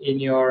freely in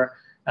your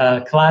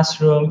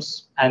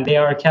classrooms, and they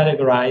are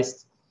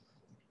categorized.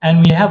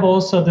 And we have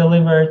also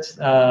delivered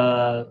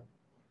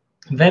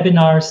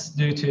webinars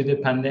due to the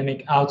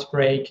pandemic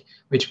outbreak,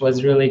 which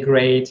was really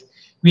great.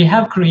 We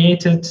have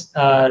created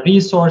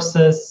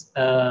resources,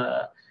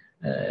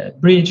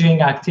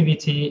 bridging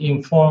activity,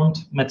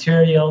 informed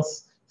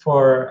materials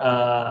for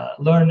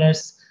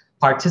learners,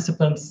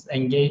 participants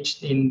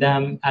engaged in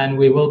them, and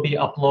we will be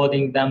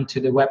uploading them to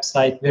the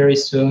website very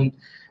soon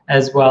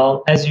as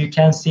well. As you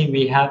can see,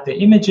 we have the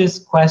images,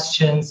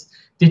 questions,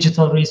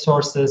 digital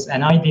resources,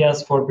 and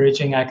ideas for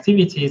bridging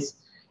activities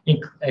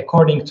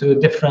according to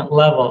different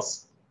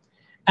levels.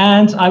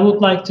 And I would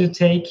like to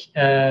take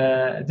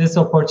this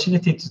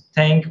opportunity to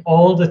thank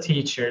all the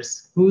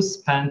teachers who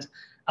spent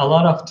a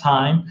lot of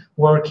time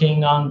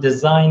working on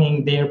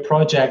designing their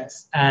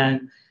projects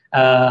and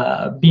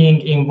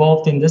being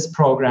involved in this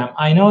program.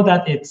 I know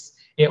that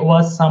it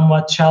was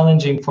somewhat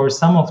challenging for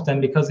some of them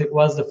because it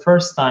was the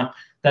first time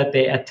that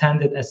they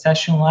attended a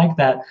session like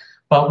that.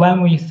 But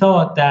when we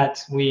thought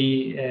that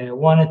we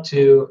wanted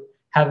to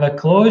have a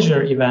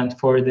closure event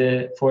for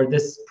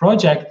this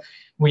project,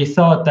 we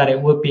thought that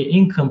it would be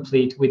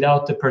incomplete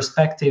without the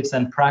perspectives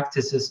and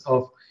practices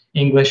of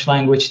English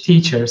language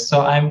teachers.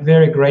 So I'm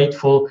very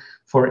grateful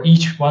for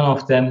each one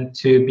of them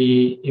to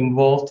be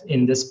involved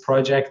in this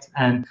project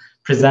and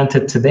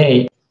presented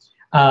today.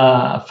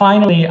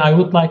 Finally, I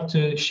would like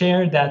to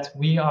share that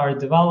we are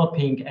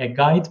developing a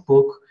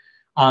guidebook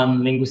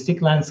on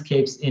linguistic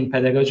landscapes in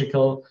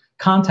pedagogical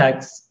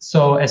contexts.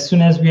 So as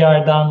soon as we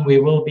are done, we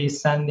will be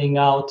sending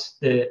out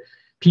the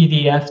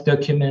PDF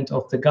document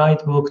of the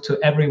guidebook to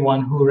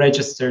everyone who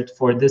registered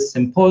for this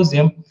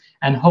symposium,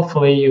 and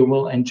hopefully you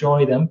will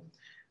enjoy them.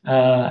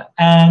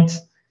 And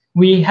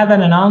we have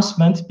an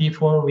announcement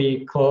before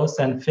we close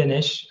and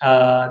finish.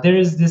 There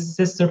is this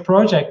sister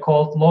project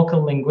called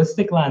Local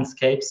Linguistic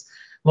Landscapes,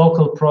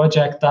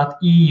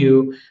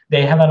 localproject.eu.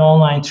 They have an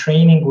online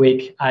training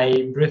week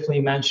I briefly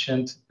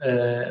mentioned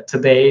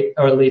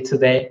early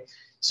today.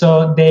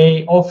 So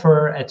they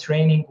offer a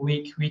training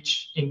week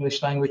which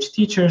English language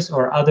teachers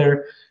or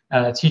other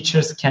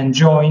teachers can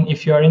join.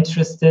 If you are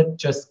interested,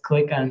 just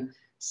click and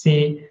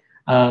see.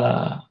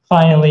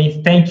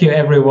 Finally, thank you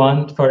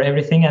everyone for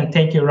everything, and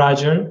thank you,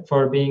 Roger,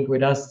 for being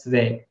with us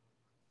today.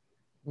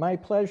 My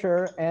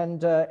pleasure.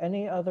 And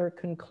any other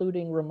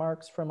concluding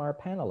remarks from our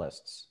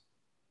panelists?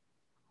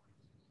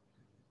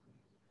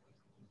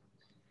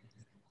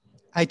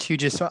 I too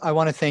I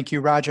want to thank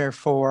you, Roger,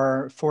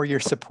 for your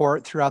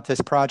support throughout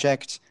this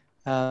project.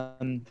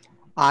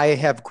 I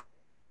have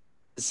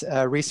as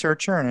a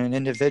researcher and an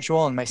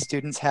individual, and my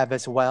students have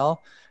as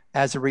well,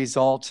 as a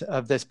result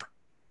of this project,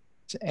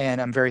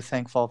 and I'm very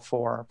thankful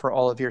for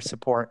all of your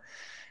support.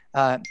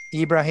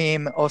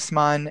 Ibrahim,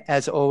 Osman,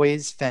 as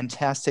always,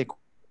 fantastic.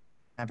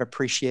 I've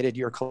appreciated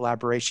your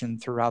collaboration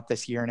throughout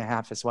this year and a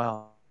half as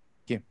well.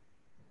 Thank you.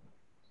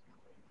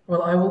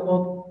 Well, I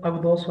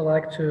would also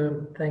like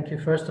to thank you,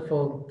 first of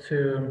all,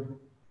 to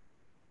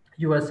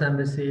US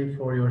Embassy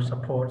for your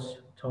support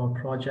to our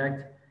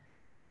project,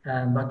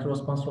 and Dr.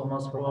 Osman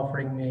Solmaz for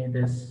offering me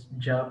this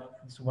job,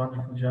 this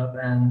wonderful job,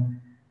 and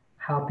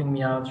helping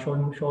me out,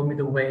 showing me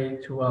the way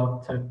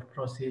throughout the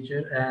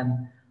procedure,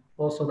 and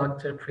also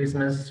Dr.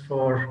 Przymus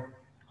for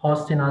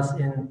hosting us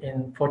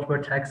in Fort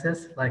Worth,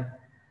 Texas. Like,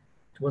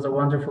 it was a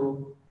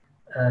wonderful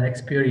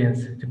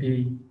experience to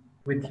be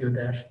with you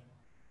there.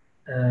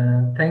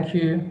 Thank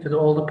you to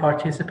all the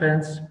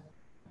participants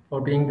for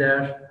being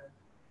there,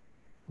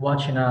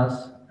 watching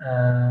us.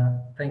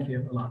 Thank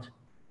you a lot.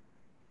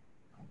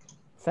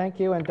 Thank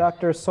you, and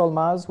Dr.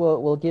 Solmaz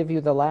will give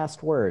you the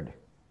last word.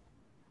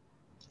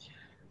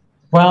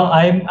 Well,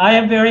 I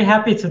am very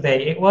happy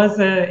today. It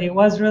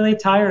was really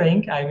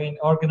tiring. I mean,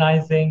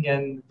 organizing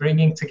and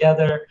bringing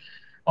together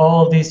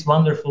all these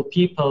wonderful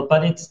people,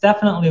 but it's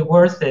definitely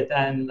worth it,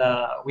 and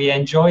we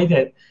enjoyed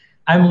it.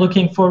 I'm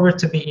looking forward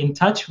to be in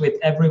touch with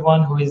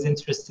everyone who is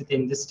interested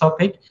in this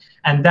topic,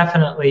 and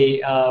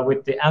definitely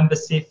with the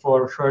embassy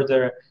for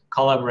further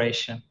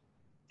collaboration.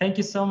 Thank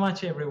you so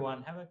much,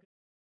 everyone. Have a good